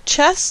a good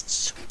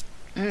chest.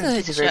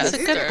 Good He's a very That's a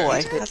Chester. good boy.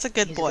 He's a good- That's a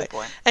good he's boy.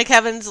 And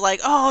Kevin's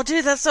like, "Oh,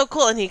 dude, that's so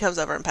cool," and he comes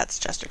over and pets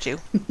Chester too.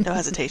 No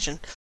hesitation.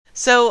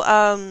 So,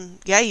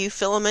 yeah, you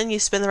fill him in. You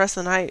spend the rest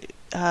of the night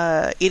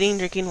eating,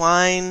 drinking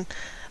wine.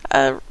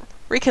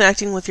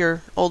 reconnecting with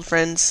your old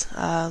friends.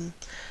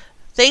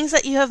 Things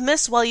that you have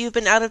missed while you've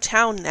been out of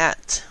town,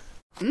 Nat.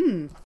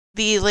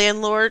 The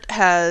landlord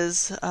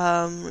has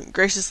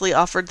graciously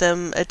offered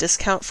them a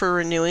discount for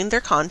renewing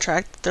their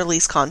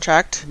lease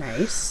contract.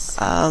 Nice.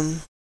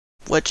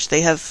 Which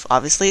they have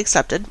obviously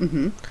accepted,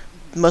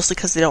 mostly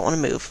because they don't want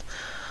to move.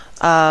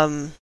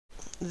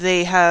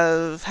 They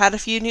have had a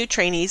few new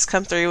trainees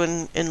come through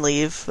and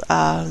leave.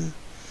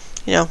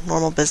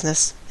 Normal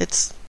business.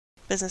 It's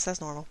business as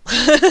normal.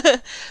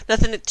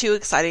 Nothing too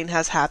exciting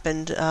has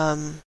happened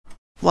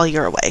while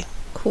you're away.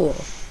 Cool.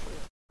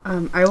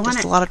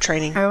 Just a lot of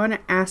training. I want to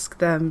ask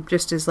them,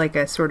 just as like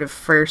a sort of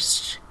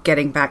first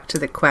getting back to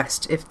the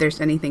quest, if there's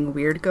anything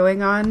weird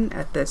going on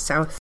at the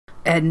south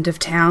end of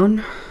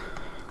town.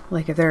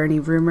 Like if there are any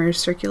rumors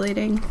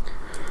circulating.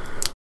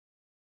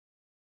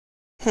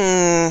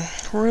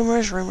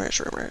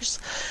 Rumors.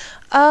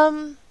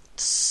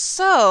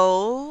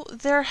 So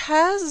there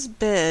has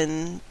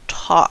been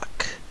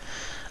talk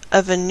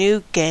of a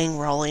new gang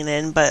rolling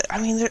in, but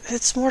I mean,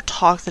 it's more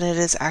talk than it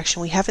is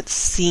action. We haven't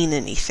seen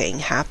anything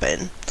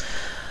happen.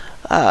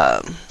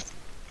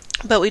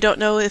 But we don't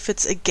know if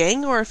it's a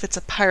gang or if it's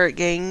a pirate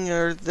gang,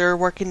 or they're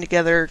working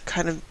together,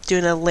 kind of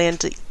doing a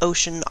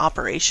land-to-ocean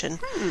operation.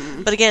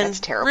 But again, That's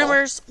terrible.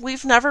 rumors,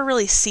 we've never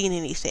really seen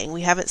anything.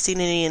 We haven't seen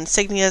any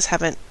insignias,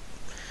 haven't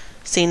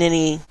seen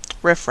any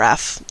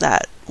riffraff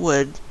that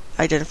would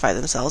identify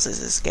themselves as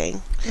this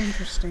gang.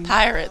 Interesting.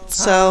 Pirates.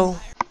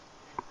 So,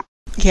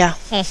 yeah,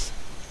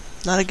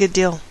 not a good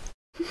deal.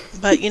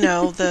 But,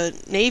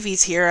 the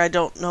Navy's here. I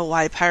don't know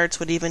why pirates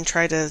would even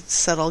try to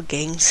settle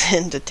gangs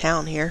into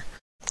town here.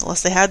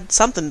 Unless they had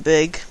something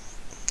big.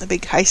 A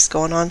big heist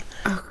going on.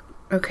 Oh,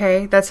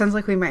 okay, that sounds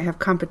like we might have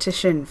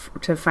competition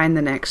to find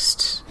the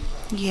next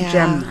Yeah.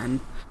 gem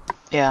then.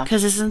 Yeah.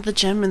 Because isn't the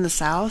gem in the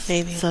south?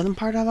 Maybe. Southern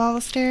part of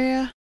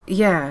Alvasteria?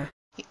 Yeah.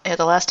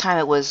 The last time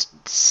it was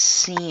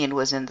seen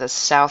was in the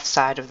south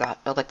side of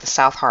the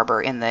South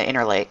Harbor in the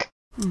Inner Lake.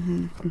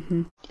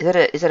 Mm-hmm.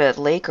 Is it a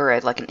lake or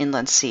like an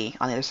inland sea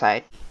on the other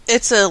side?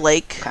 It's a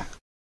lake. Okay.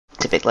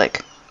 It's a big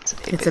lake.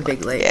 It's a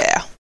big lake.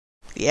 Yeah.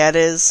 Yeah, it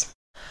is.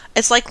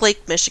 It's like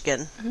Lake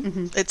Michigan.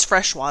 Mhm. It's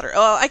freshwater.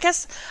 Oh, I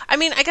guess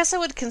I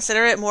would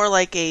consider it more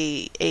like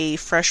a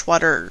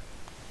freshwater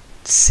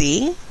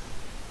sea?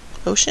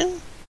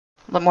 Ocean?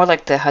 More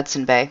like the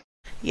Hudson Bay.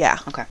 Yeah.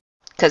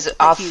 Because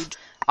Huge.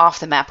 off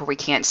the map where we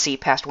can't see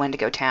past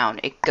Wendigo Town,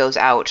 it goes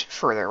out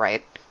further,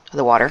 right?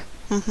 The water.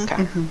 Mhm. Okay.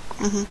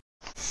 Mhm.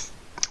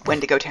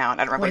 Wendigo Town.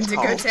 I don't remember what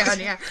Wendigo it's called. Town,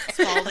 yeah.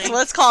 That's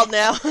what it's called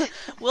now.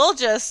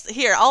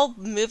 I'll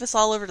move us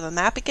all over to the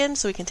map again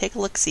so we can take a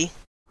look-see.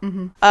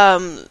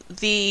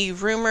 The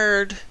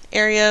rumored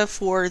area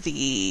for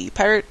the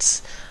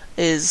pirates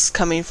is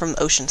coming from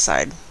the ocean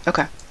side.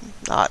 Okay.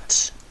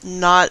 Not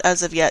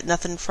as of yet,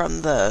 nothing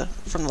from the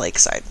lake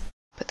side.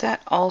 But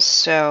that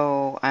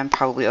also, I'm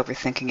probably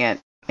overthinking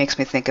it, makes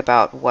me think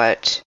about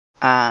what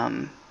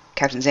Captain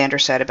Xander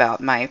said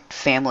about my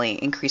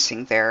family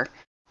increasing their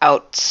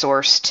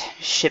outsourced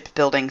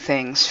shipbuilding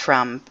things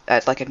from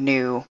like a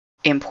new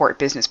import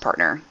business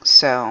partner.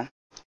 So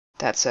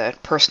that's a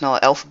personal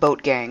elf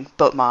boat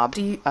mob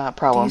Do you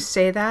problem.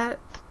 say that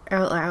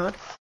out loud?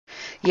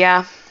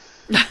 Yeah.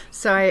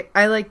 So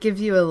I like give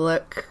you a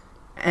look,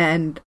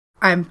 and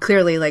I'm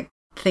clearly like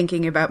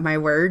thinking about my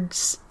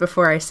words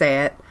before I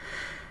say it.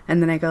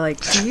 And then I go like,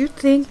 do you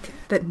think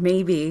that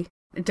maybe,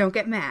 don't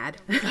get mad,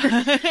 do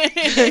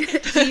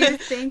you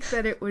think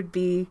that it would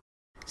be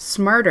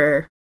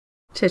smarter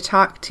to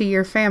talk to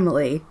your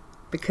family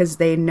because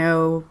they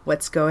know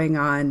what's going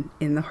on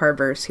in the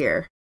harbors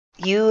here?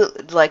 You,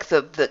 like,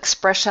 the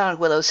expression on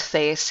Willow's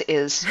face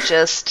is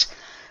just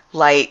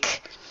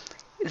like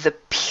the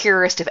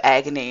purest of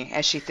agony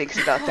as she thinks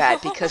about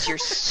that, because you're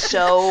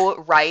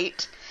so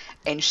right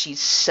and she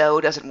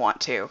so doesn't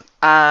want to.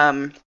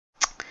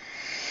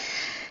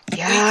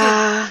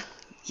 Yeah.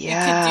 You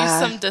could do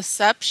some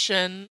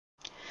deception,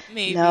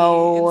 maybe,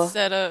 No.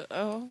 instead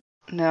of,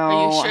 No,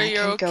 are you sure I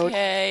you're can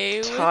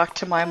okay? go with talk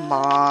to my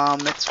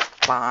mom. It's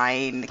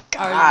fine.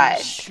 Are God.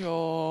 you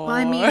sure? Well,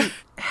 I mean,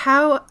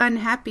 how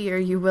unhappy are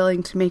you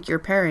willing to make your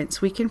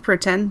parents? We can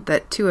pretend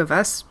that two of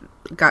us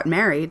got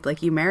married,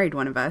 like you married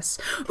one of us.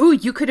 Ooh,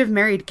 you could have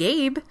married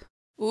Gabe.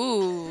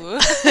 Ooh.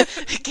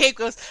 Gabe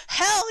goes,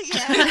 hell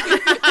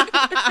yeah!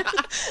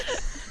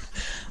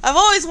 I've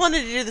always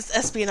wanted to do this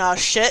espionage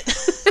shit.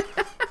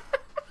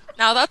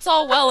 Now, that's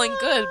all well and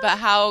good, but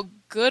how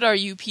good are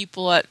you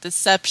people at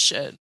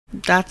deception?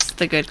 That's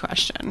the good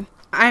question.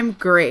 I'm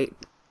great.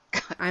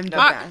 I'm the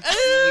best.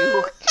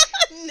 You,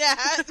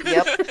 Nat.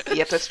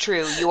 yep, that's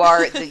true. You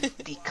are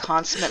the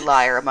consummate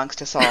liar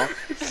amongst us all.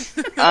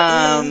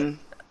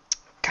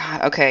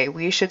 God, okay,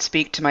 we should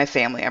speak to my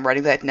family. I'm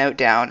writing that note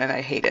down, and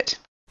I hate it.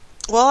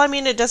 Well, I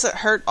mean, it doesn't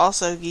hurt.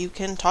 Also, you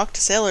can talk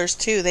to sailors,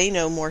 too. They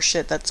know more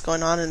shit that's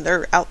going on, and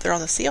they're out there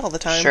on the sea all the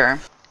time. Sure.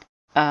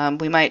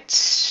 We might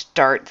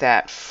start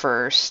that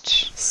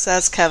first.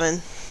 Says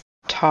Kevin.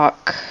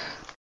 Talk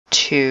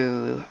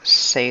to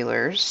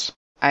sailors.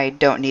 I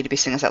don't need to be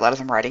singing this out loud as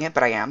I'm writing it,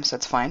 but I am, so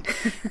it's fine.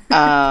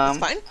 That's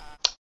fine.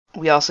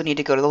 We also need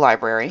to go to the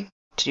library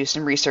to do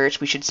some research.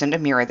 We should send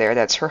Amira there.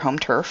 That's her home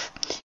turf.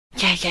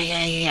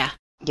 Yeah.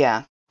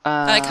 Yeah.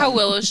 I like how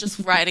Willow's just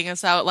writing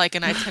us out like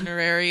an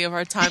itinerary of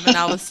our time in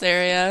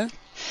Alistaria.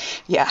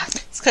 Yeah.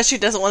 It's because she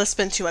doesn't want to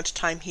spend too much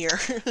time here.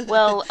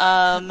 Well,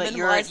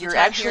 Minimize the you're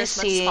time here actually as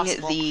much as seeing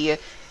possible. the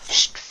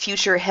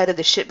future head of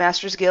the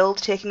Shipmasters Guild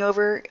taking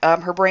over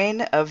her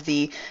brain of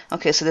the,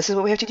 okay, so this is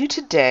what we have to do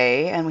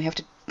today, and we have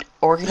to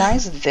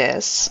organize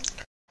this.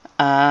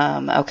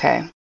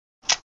 Okay.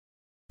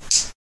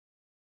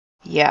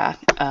 Yeah,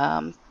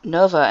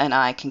 Nova and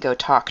I can go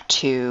talk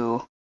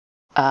to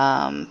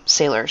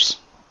sailors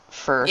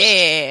first.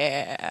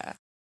 Yeah.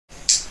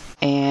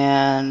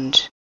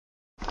 And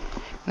I'm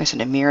going to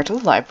send Amira to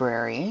the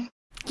library.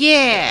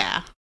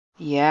 Yeah.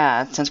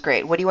 Yeah, that sounds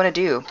great. What do you want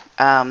to do,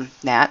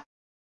 Nat?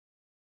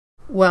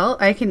 Well,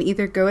 I can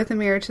either go with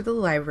Amira to the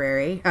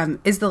library.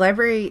 Is the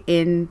library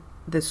in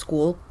the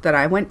school that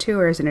I went to,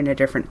 or is it in a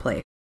different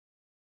place?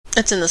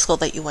 It's in the school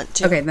that you went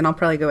to. Okay, then I'll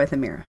probably go with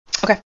Amira.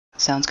 Okay,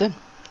 sounds good.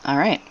 All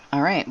right.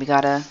 We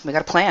got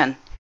a plan.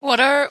 What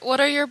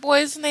are your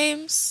boys'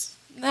 names?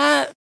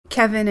 Nat?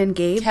 Kevin and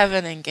Gabe.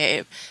 Kevin and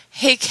Gabe.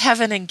 Hey,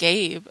 Kevin and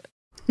Gabe.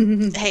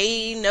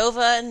 Hey,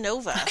 Nova and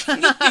Nova.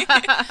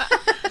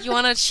 You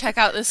want to check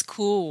out this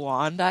cool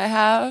wand I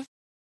have?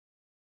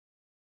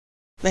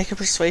 Make a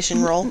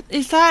persuasion roll.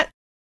 Is that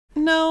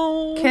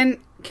no?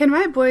 Can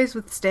my boys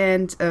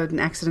withstand an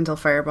accidental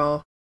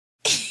fireball?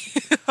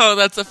 Oh,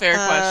 that's a fair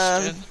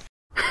question.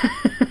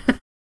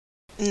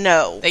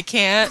 No. They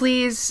can't?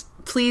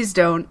 Please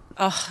don't.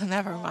 Oh,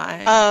 never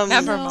mind.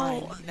 Never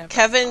mind.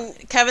 Kevin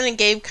and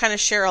Gabe kind of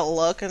share a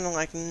look, and they're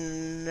like,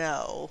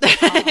 "No,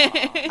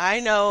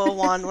 I know a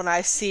wand when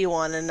I see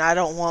one, and I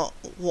don't want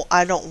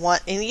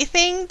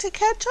anything to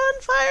catch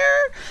on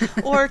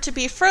fire, or to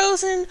be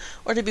frozen,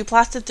 or to be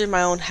blasted through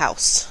my own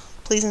house.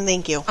 Please and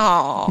thank you."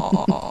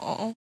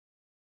 Oh,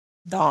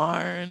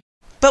 darn.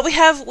 But we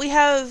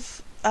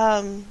have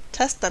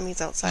test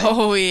dummies outside.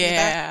 Oh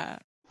yeah.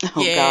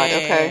 Oh, yeah. God,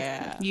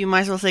 okay. You might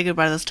as well say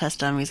goodbye to those test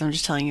dummies. I'm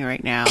just telling you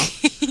right now.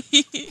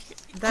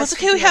 That's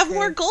okay. We have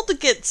more gold to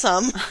get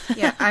some.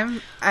 Yeah,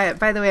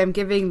 by the way, I'm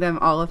giving them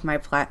all of my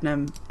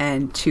platinum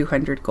and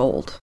 200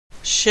 gold.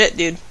 Shit,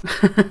 dude.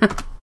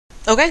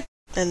 Okay,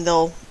 and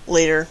they'll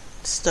later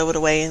stow it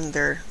away in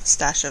their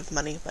stash of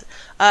money. But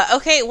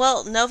okay,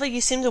 well, Nova,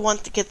 you seem to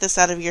want to get this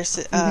out of your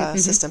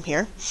system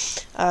here.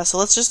 So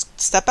let's just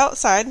step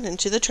outside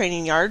into the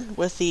training yard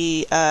with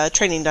the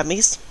training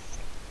dummies.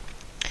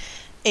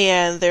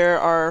 And there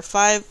are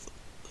 5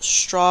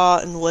 straw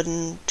and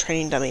wooden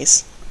training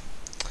dummies.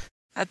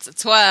 That's a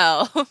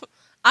 12.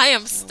 I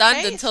am stunned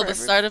Okay, until the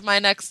for start of my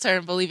next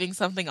turn, believing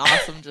something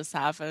awesome just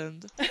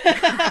happened.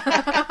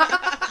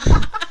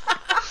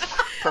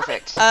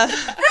 Perfect.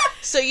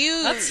 So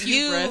That's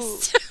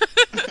hubris.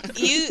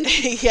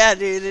 Yeah,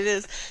 dude, it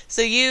is.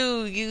 So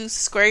you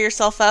square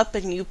yourself up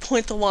and you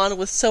point the wand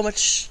with so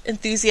much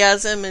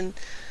enthusiasm and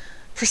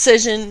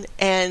precision,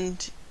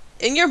 and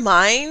in your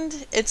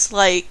mind, it's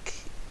like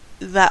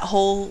that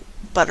whole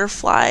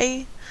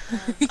butterfly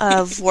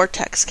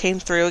vortex came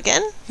through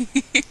again.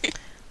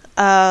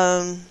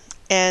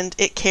 And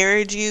it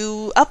carried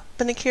you up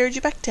and it carried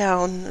you back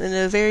down in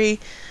a very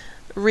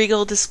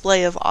regal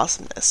display of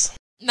awesomeness.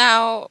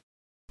 Now,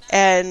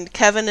 And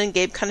Kevin and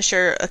Gabe kind of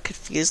share a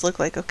confused look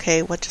like,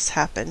 okay, what just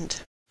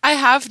happened? I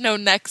have no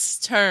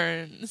next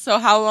turn, so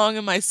how long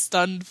am I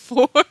stunned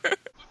for?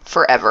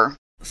 Forever.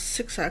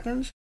 6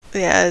 seconds.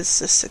 Yeah, it's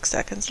just 6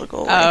 seconds to go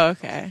away. Oh,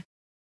 okay.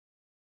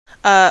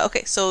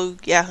 Okay, so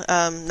yeah,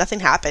 nothing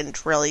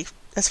happened really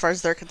as far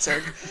as they're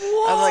concerned.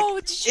 Whoa, I'm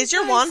like, did you is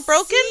your guys wand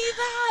broken? See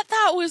that?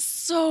 That was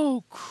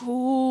so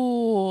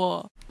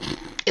cool.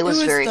 It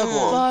was very the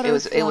cool. It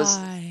was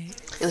butterfly.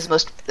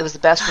 it was the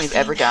best we've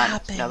ever done,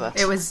 happened. Nova.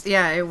 It was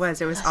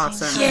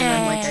awesome.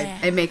 Yeah. And then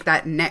I make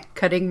that neck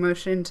cutting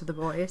motion to the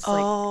boys.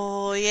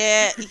 Oh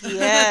yeah,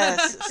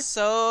 yes,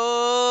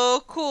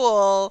 so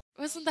cool.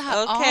 Wasn't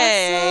that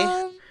Okay.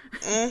 awesome?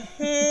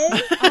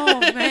 Mm-hmm. Oh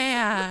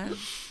man,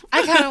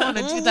 I kind of want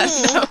to do that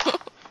now.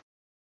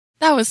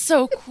 That was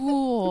so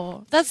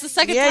cool. That's the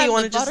second Yeah, time you the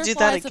wanna just do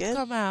that butterflies again?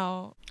 have come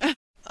out.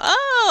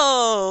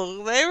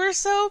 Oh, they were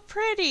so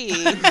pretty.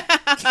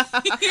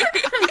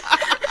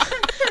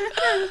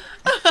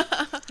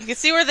 You can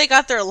see where they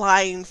got their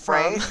line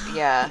from. Right?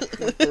 Yeah.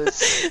 It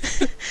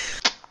was,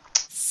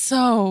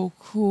 So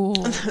cool.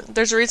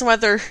 There's a reason why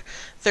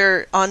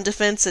they're on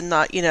defense and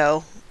not,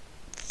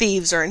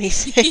 thieves or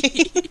anything.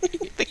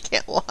 They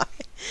can't lie.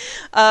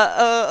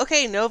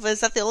 Okay, Nova,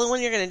 is that the only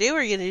one you're gonna do, or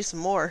are you gonna do some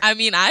more? I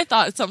mean, I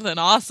thought something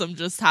awesome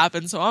just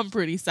happened, so I'm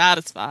pretty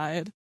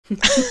satisfied.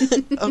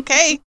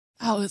 Okay.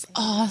 That was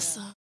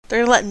awesome.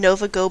 They're gonna let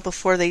Nova go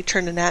before they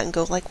turn to Nat and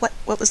go like, what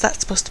was that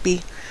supposed to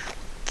be?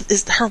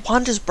 Is her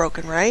wand is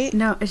broken, right?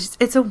 No,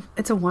 it's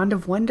a wand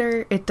of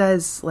wonder. It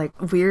does like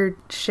weird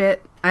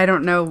shit. I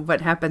don't know what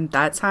happened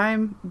that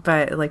time,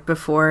 but like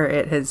before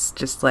it has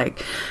just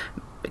like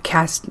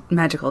cast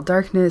magical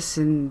darkness,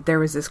 and there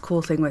was this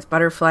cool thing with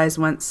butterflies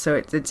once, so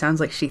it sounds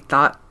like she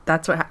thought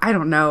that's what... I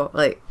don't know.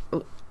 Like,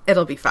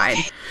 it'll be fine.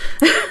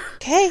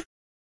 Okay.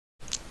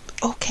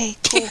 Okay,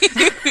 cool.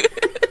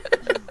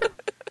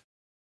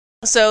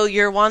 So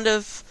your Wand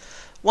of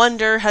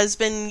Wonder has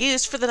been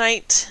used for the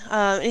night.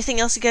 Anything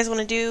else you guys want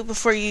to do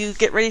before you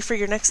get ready for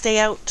your next day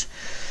out?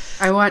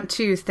 I want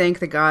to thank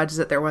the gods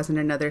that there wasn't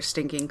another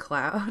stinking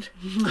cloud.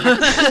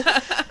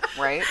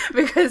 Right?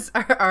 Because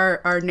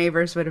our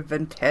neighbors would have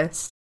been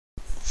pissed.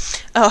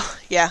 Oh,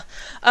 yeah.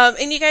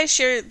 And you guys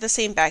share the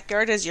same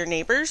backyard as your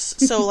neighbors.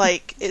 So,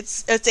 like,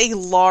 it's a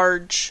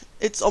large...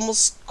 It's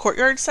almost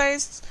courtyard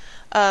sized.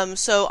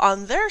 So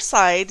on their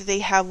side, they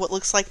have what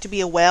looks like to be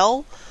a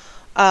well.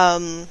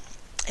 And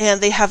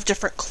they have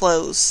different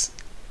clothes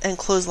and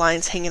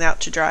clotheslines hanging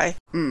out to dry.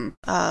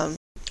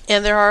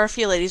 And there are a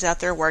few ladies out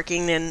there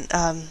working, and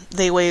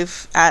they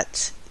wave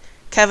at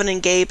Kevin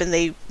and Gabe, and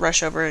they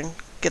rush over and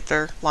get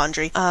their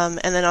laundry. And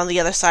then on the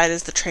other side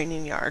is the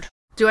training yard.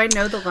 Do I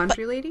know the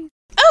laundry lady?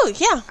 Oh,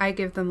 yeah. I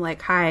give them,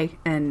 like, hi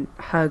and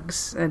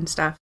hugs and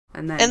stuff.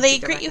 And they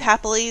greet you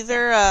happily.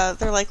 They're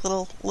like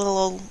little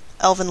old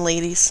elven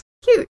ladies.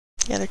 Cute.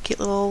 Yeah, they're cute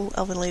little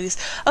elven ladies.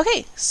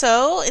 Okay,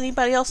 so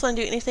anybody else want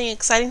to do anything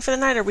exciting for the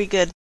night, or are we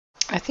good?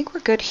 I think we're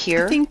good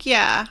here. I think,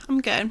 yeah,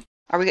 I'm good.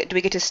 Do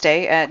we get to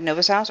stay at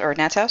Nova's house or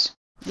Nat's house?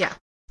 Yeah.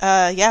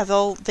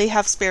 Yeah, they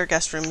have spare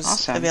guest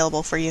rooms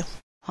available for you.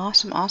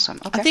 Awesome.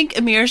 Okay. I think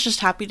Amira's just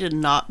happy to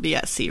not be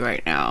at sea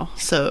right now,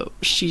 so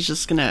she's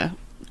just gonna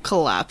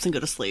collapse and go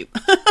to sleep.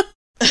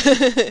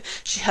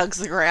 She hugs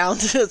the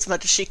ground as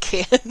much as she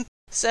can.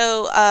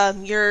 So,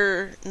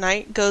 your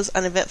night goes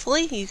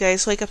uneventfully. You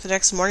guys wake up the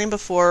next morning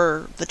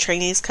before the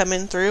trainees come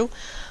in through,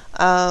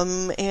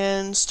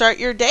 and start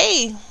your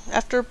day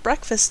after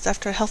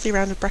a healthy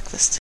round of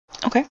breakfast.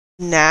 Okay.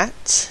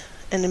 Nat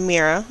and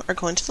Amira are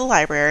going to the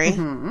library.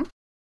 Mm-hmm.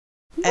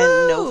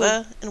 And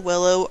Nova and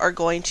Willow are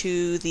going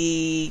to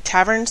the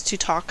taverns to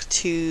talk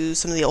to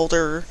some of the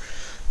older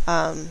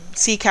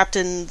sea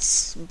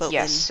captains, boatmen.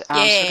 Yes, so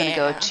we're going to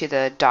go to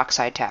the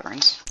dockside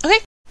taverns. Okay,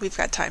 we've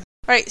got time.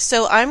 Alright,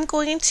 so I'm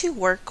going to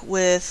work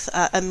with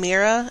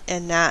Amira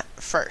and Nat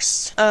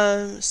first.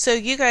 So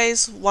you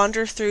guys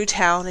wander through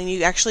town, and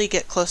you actually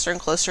get closer and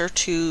closer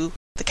to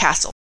the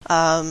castle.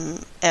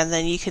 And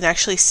then you can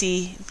actually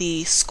see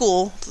the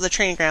school, the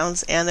training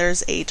grounds, and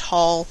there's a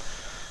tall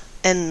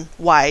and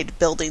wide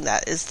building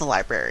that is the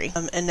library.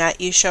 And Nat,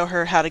 you show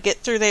her how to get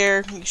through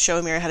there. You show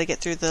Amira how to get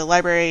through the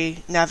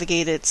library,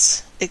 navigate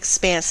its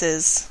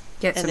expanses.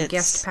 Get some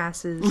guest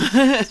passes,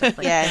 stuff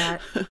like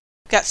that.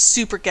 Got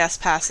super guest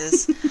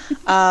passes.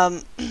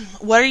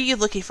 What are you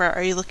looking for?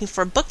 Are you looking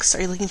for books?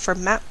 Are you looking for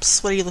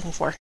maps? What are you looking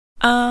for?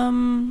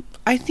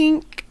 I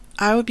think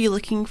I would be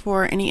looking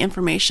for any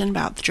information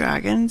about the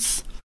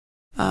dragons.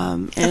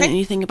 And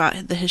anything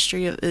about the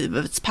history of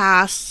its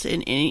past,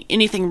 and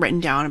anything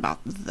written down about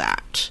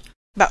that.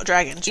 About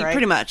dragons, right?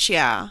 Pretty much,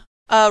 yeah.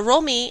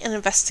 Roll me an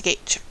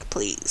investigate check,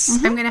 please.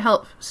 Mm-hmm. I'm going to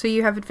help, so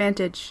you have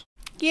advantage.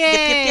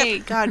 Yay!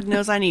 Yep. God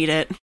knows I need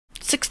it.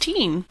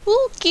 16.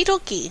 Okie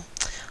dokie.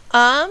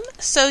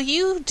 So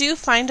you do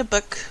find a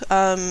book.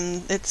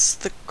 It's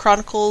the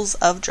Chronicles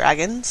of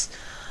Dragons.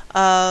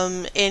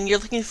 And you're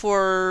looking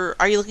for...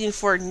 Are you looking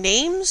for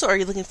names, or are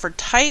you looking for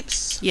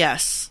types?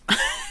 Yes.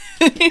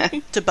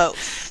 To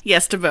both.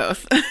 Yes, to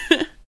both.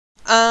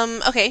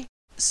 Okay.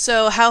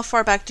 So how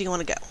far back do you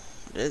want to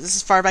go?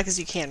 As far back as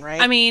you can,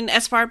 right? I mean,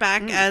 as far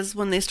back as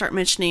when they start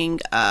mentioning,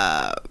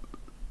 I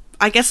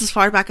guess as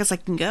far back as I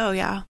can go,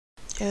 yeah.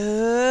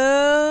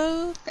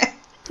 Oh.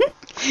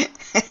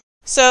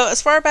 So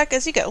as far back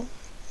as you go,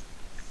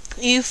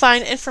 you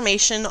find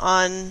information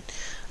on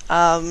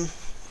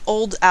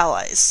old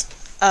allies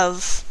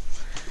of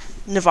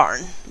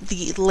Navarne,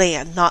 the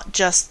land, not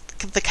just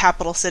the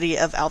capital city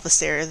of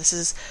Alvasteria. This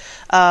is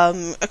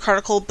a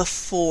chronicle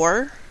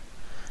before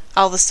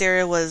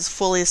Alvasteria was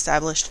fully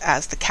established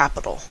as the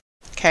capital.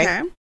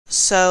 Okay.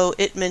 So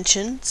it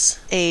mentions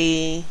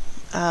a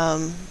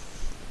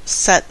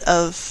set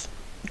of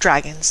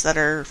dragons that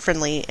are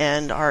friendly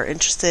and are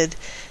interested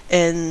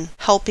in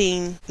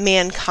helping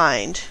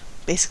mankind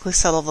basically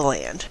settle the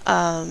land.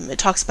 It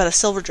talks about a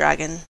silver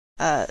dragon,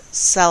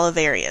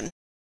 Salivarian.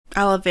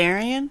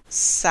 Salivarian?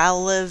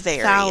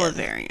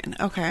 Salivarian.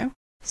 Okay.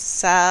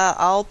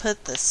 I'll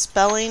put the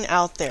spelling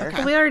out there. Okay.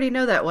 Well, we already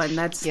know that one.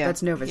 That's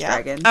Nova's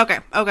dragon. Okay.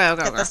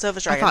 That's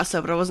Nova's dragon. I thought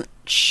so, but I wasn't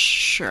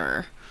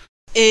sure.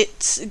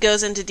 It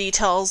goes into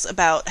details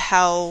about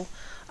how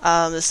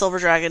the silver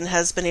dragon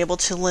has been able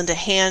to lend a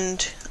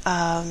hand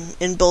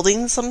in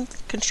building some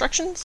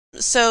constructions.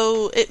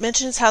 So it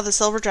mentions how the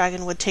silver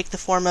dragon would take the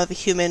form of a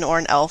human or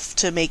an elf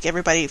to make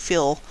everybody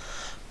feel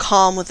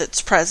calm with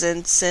its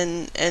presence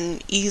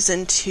and ease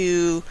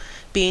into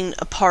being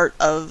a part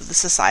of the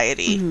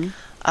society.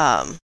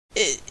 Mm-hmm.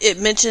 It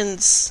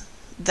mentions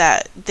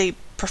that they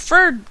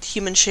preferred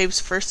human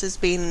shapes versus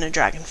being in a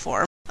dragon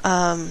form.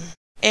 And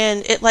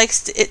it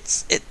likes to,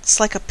 it's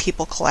like a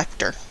people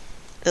collector.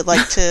 It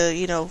like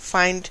to,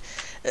 find,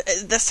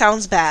 that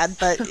sounds bad,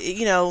 but,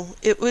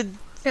 it would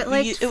It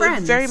liked It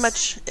friends. very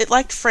much. It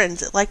liked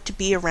friends. It liked to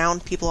be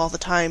around people all the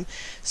time.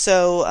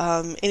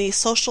 So any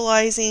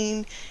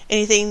socializing,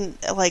 anything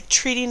like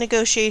treaty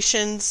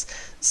negotiations,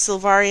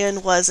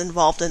 Silvarian was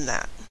involved in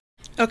that.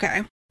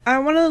 Okay. I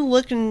want to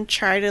look and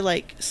try to,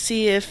 like,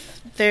 see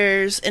if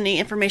there's any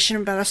information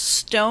about a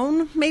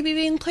stone maybe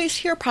being placed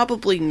here.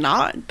 Probably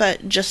not,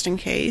 but just in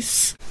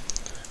case.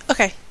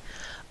 Okay.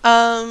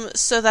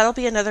 So that'll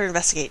be another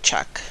investigate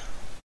check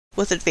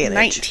with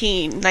advantage.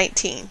 19.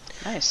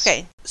 Nice.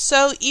 Okay.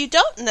 So you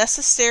don't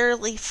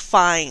necessarily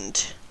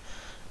find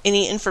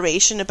any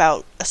information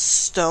about a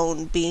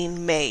stone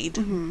being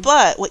made,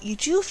 but what you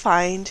do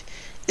find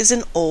is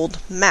an old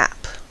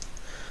map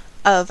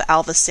of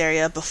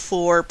Alvisaria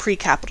before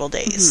pre-capital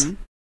days.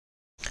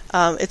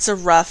 It's a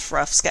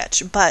rough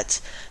sketch,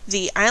 but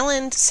the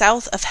island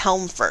south of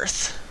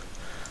Helmfirth,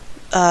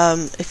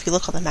 if you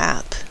look on the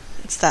map,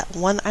 it's that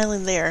one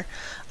island there,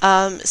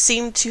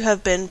 seemed to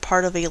have been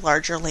part of a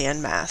larger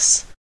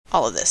landmass.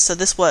 All of this. So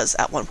this was,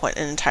 at one point,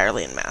 an entire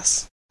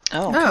landmass.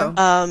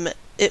 Oh.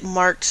 It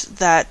marked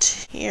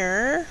that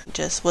here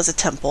just was a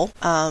temple.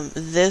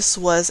 This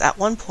was, at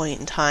one point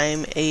in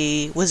time,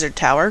 a wizard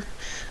tower,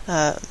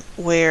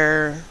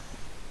 where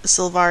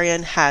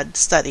Silvarian had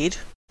studied,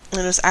 and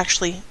it was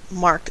actually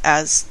marked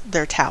as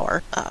their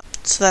tower.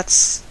 So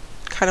that's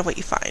kind of what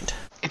you find.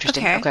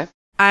 Interesting. Okay. Okay.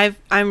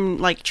 I'm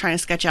like trying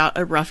to sketch out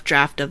a rough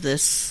draft of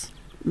this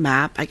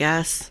map, I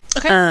guess.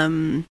 Okay.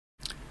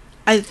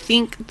 I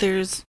think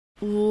there's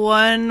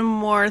one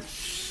more.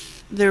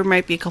 There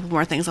might be a couple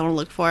more things I want to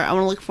look for. I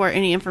want to look for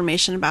any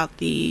information about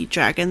the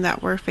dragon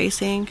that we're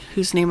facing,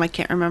 whose name I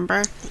can't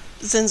remember.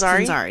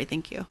 Zinzari? Zinzari,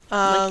 thank you.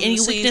 Like any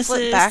so you weaknesses,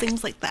 flip back.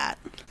 things like that.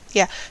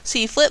 Yeah, so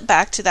you flip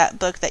back to that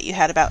book that you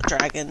had about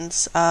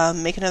dragons.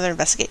 Make another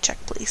investigate check,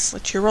 please,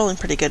 which you're rolling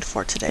pretty good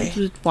for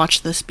today.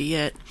 Watch this be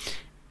it.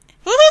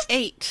 Woof!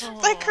 8.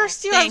 I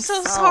cursed you. Thanks.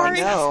 I'm so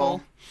sorry.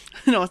 no.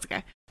 No, it's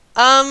okay.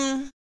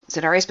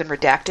 Zenari's been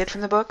redacted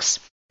from the books.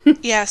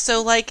 Yeah,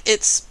 so like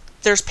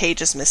there's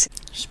pages missing.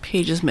 There's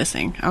pages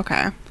missing.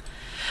 Okay.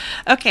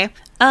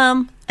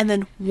 And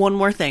then one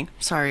more thing.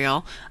 Sorry,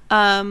 y'all.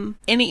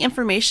 Any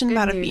information Good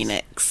about a news.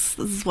 phoenix?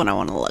 This is what I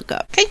want to look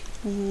up. Okay,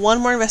 one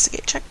more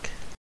investigate check.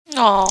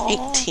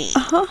 Aww. 18.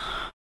 Uh-huh.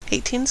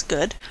 18's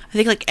good. I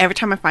think like every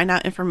time I find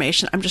out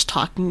information, I'm just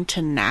talking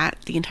to Nat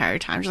the entire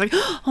time. Just like,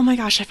 oh my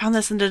gosh, I found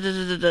this and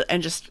da-da-da-da-da,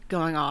 and just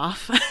going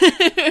off.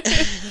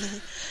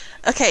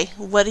 Okay,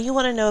 what do you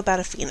want to know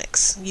about a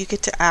phoenix? You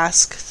get to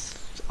ask,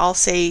 I'll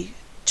say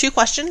 2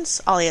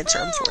 questions. I'll answer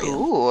them for you.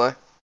 Ooh.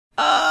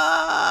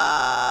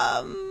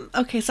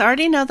 Okay, so I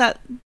already know that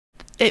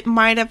it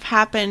might have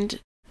happened.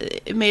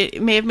 It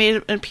may have made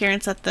an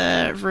appearance at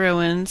the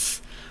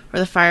ruins or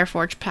the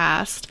Fireforge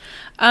past.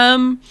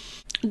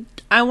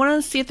 I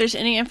want to see if there's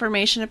any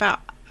information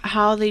about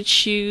how they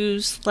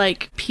choose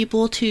like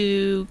people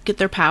to get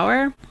their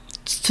power,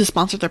 to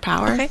sponsor their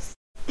power. Okay.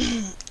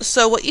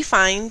 So what you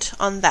find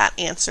on that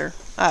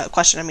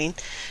question,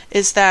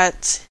 is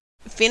that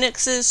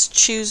phoenixes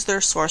choose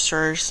their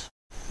sorcerers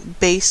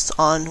based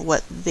on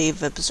what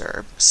they've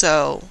observed.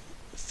 So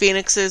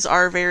phoenixes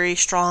are very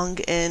strong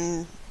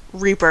in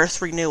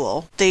rebirth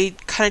renewal. They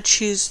kind of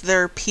choose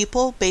their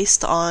people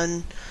based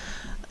on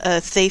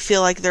if they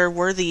feel like they're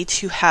worthy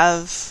to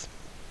have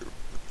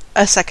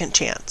a second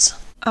chance.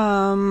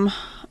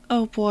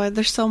 Oh boy,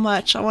 there's so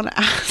much I want to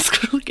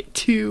ask. Look at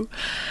 2.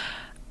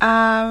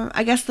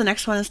 I guess the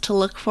next one is to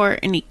look for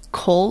any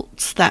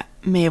cults that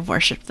may have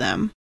worshipped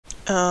them.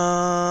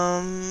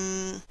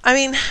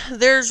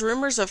 There's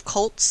rumors of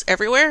cults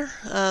everywhere,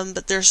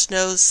 but there's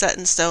no set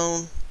in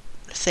stone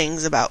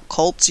things about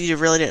cults. You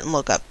really didn't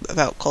look up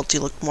about cults. You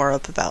looked more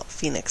up about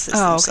phoenixes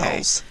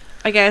themselves.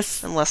 I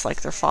guess. Unless,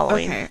 like, they're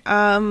following. Okay.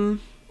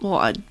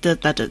 Well,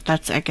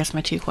 that's I guess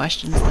my 2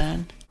 questions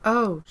then.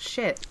 Oh,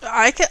 shit.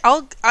 I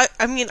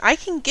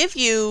can give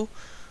you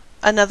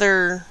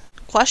another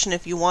question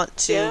if you want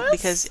to, Yes.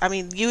 because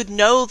you would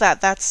know that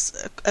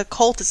that's a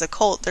cult is a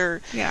cult.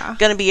 They're Yeah.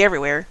 gonna be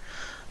everywhere.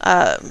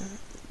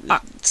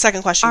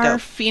 Second question, Are go.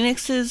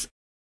 phoenixes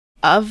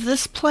of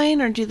this plane,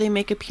 or do they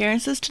make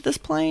appearances to this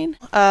plane?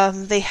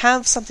 They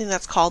have something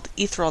that's called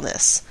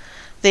etherealness.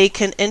 They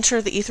can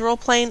enter the ethereal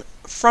plane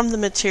from the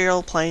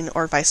material plane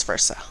or vice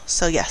versa.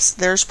 So yes,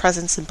 there's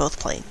presence in both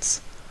planes.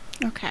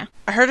 Okay.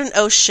 I heard an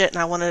oh shit, and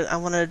I want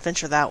to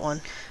adventure that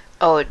one.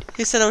 Oh,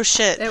 Who said oh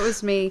shit? It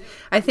was me.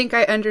 I think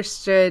I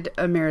understood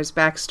Amira's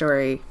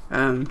backstory,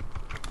 and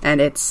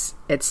it's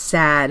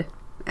sad,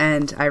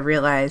 and I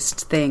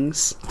realized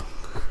things.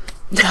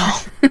 No.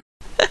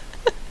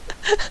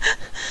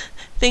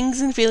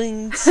 Things and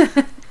feelings.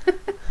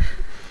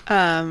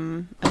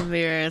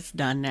 Amira's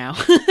done now.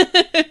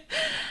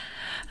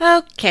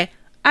 Okay.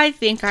 I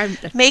think I'm...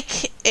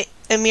 Make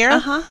Amira,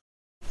 Uh-huh.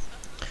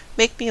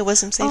 make me a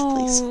wisdom save,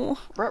 please. Oh.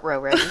 ruh-roh,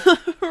 ready?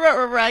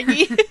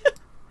 Raggy.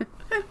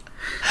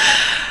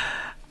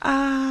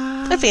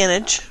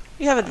 Advantage.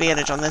 You have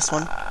advantage on this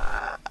one.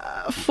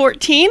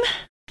 14?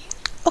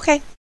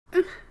 Okay.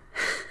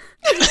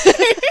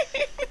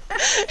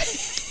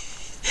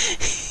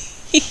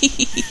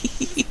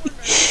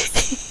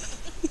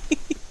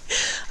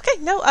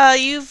 No,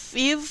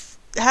 you've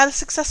had a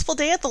successful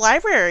day at the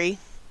library.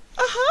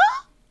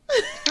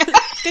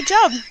 Good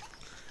job.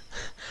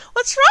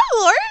 What's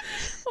wrong, Lauren?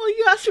 Well,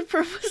 you asked me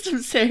for a wisdom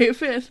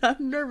save, and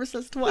I'm nervous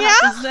as to what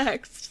happens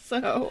next,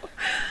 so...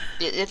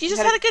 You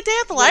just had a good day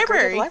at the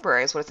library. The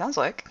library is what it sounds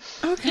like.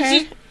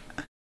 Okay.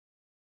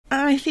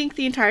 I think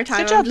the entire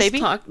time Good job, I'm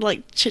just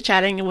baby.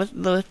 chit-chatting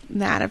with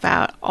Matt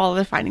about all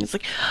the findings.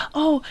 Like,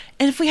 oh,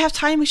 and if we have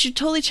time, we should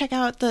totally check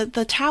out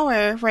the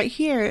tower right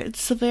here.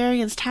 It's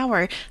Severian's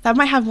tower. That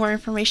might have more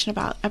information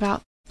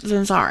about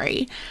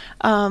Zanzari.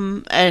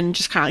 And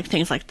just kind of like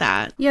things like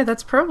that. Yeah,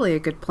 that's probably a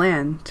good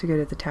plan to go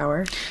to the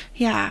tower.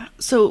 Yeah.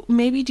 So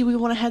maybe do we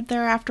want to head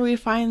there after we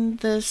find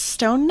the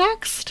stone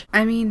next?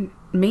 I mean,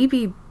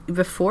 maybe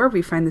before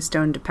we find the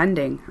stone,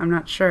 depending. I'm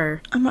not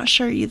sure. I'm not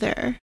sure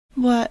either.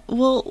 What?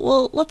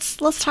 Well, let's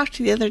talk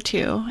to the other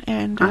two,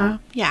 and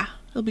yeah,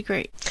 it'll be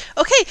great.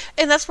 Okay,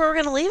 and that's where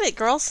we're gonna leave it,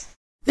 girls.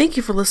 Thank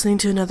you for listening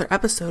to another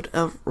episode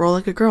of Roll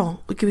Like a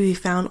Girl. We can be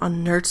found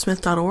on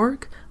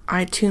nerdsmith.org,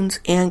 iTunes,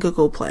 and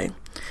Google Play.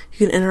 You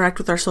can interact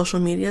with our social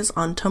medias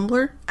on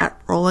Tumblr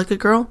at Roll Like a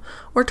Girl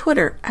or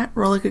Twitter at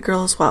Roll Like a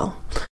Girl as well.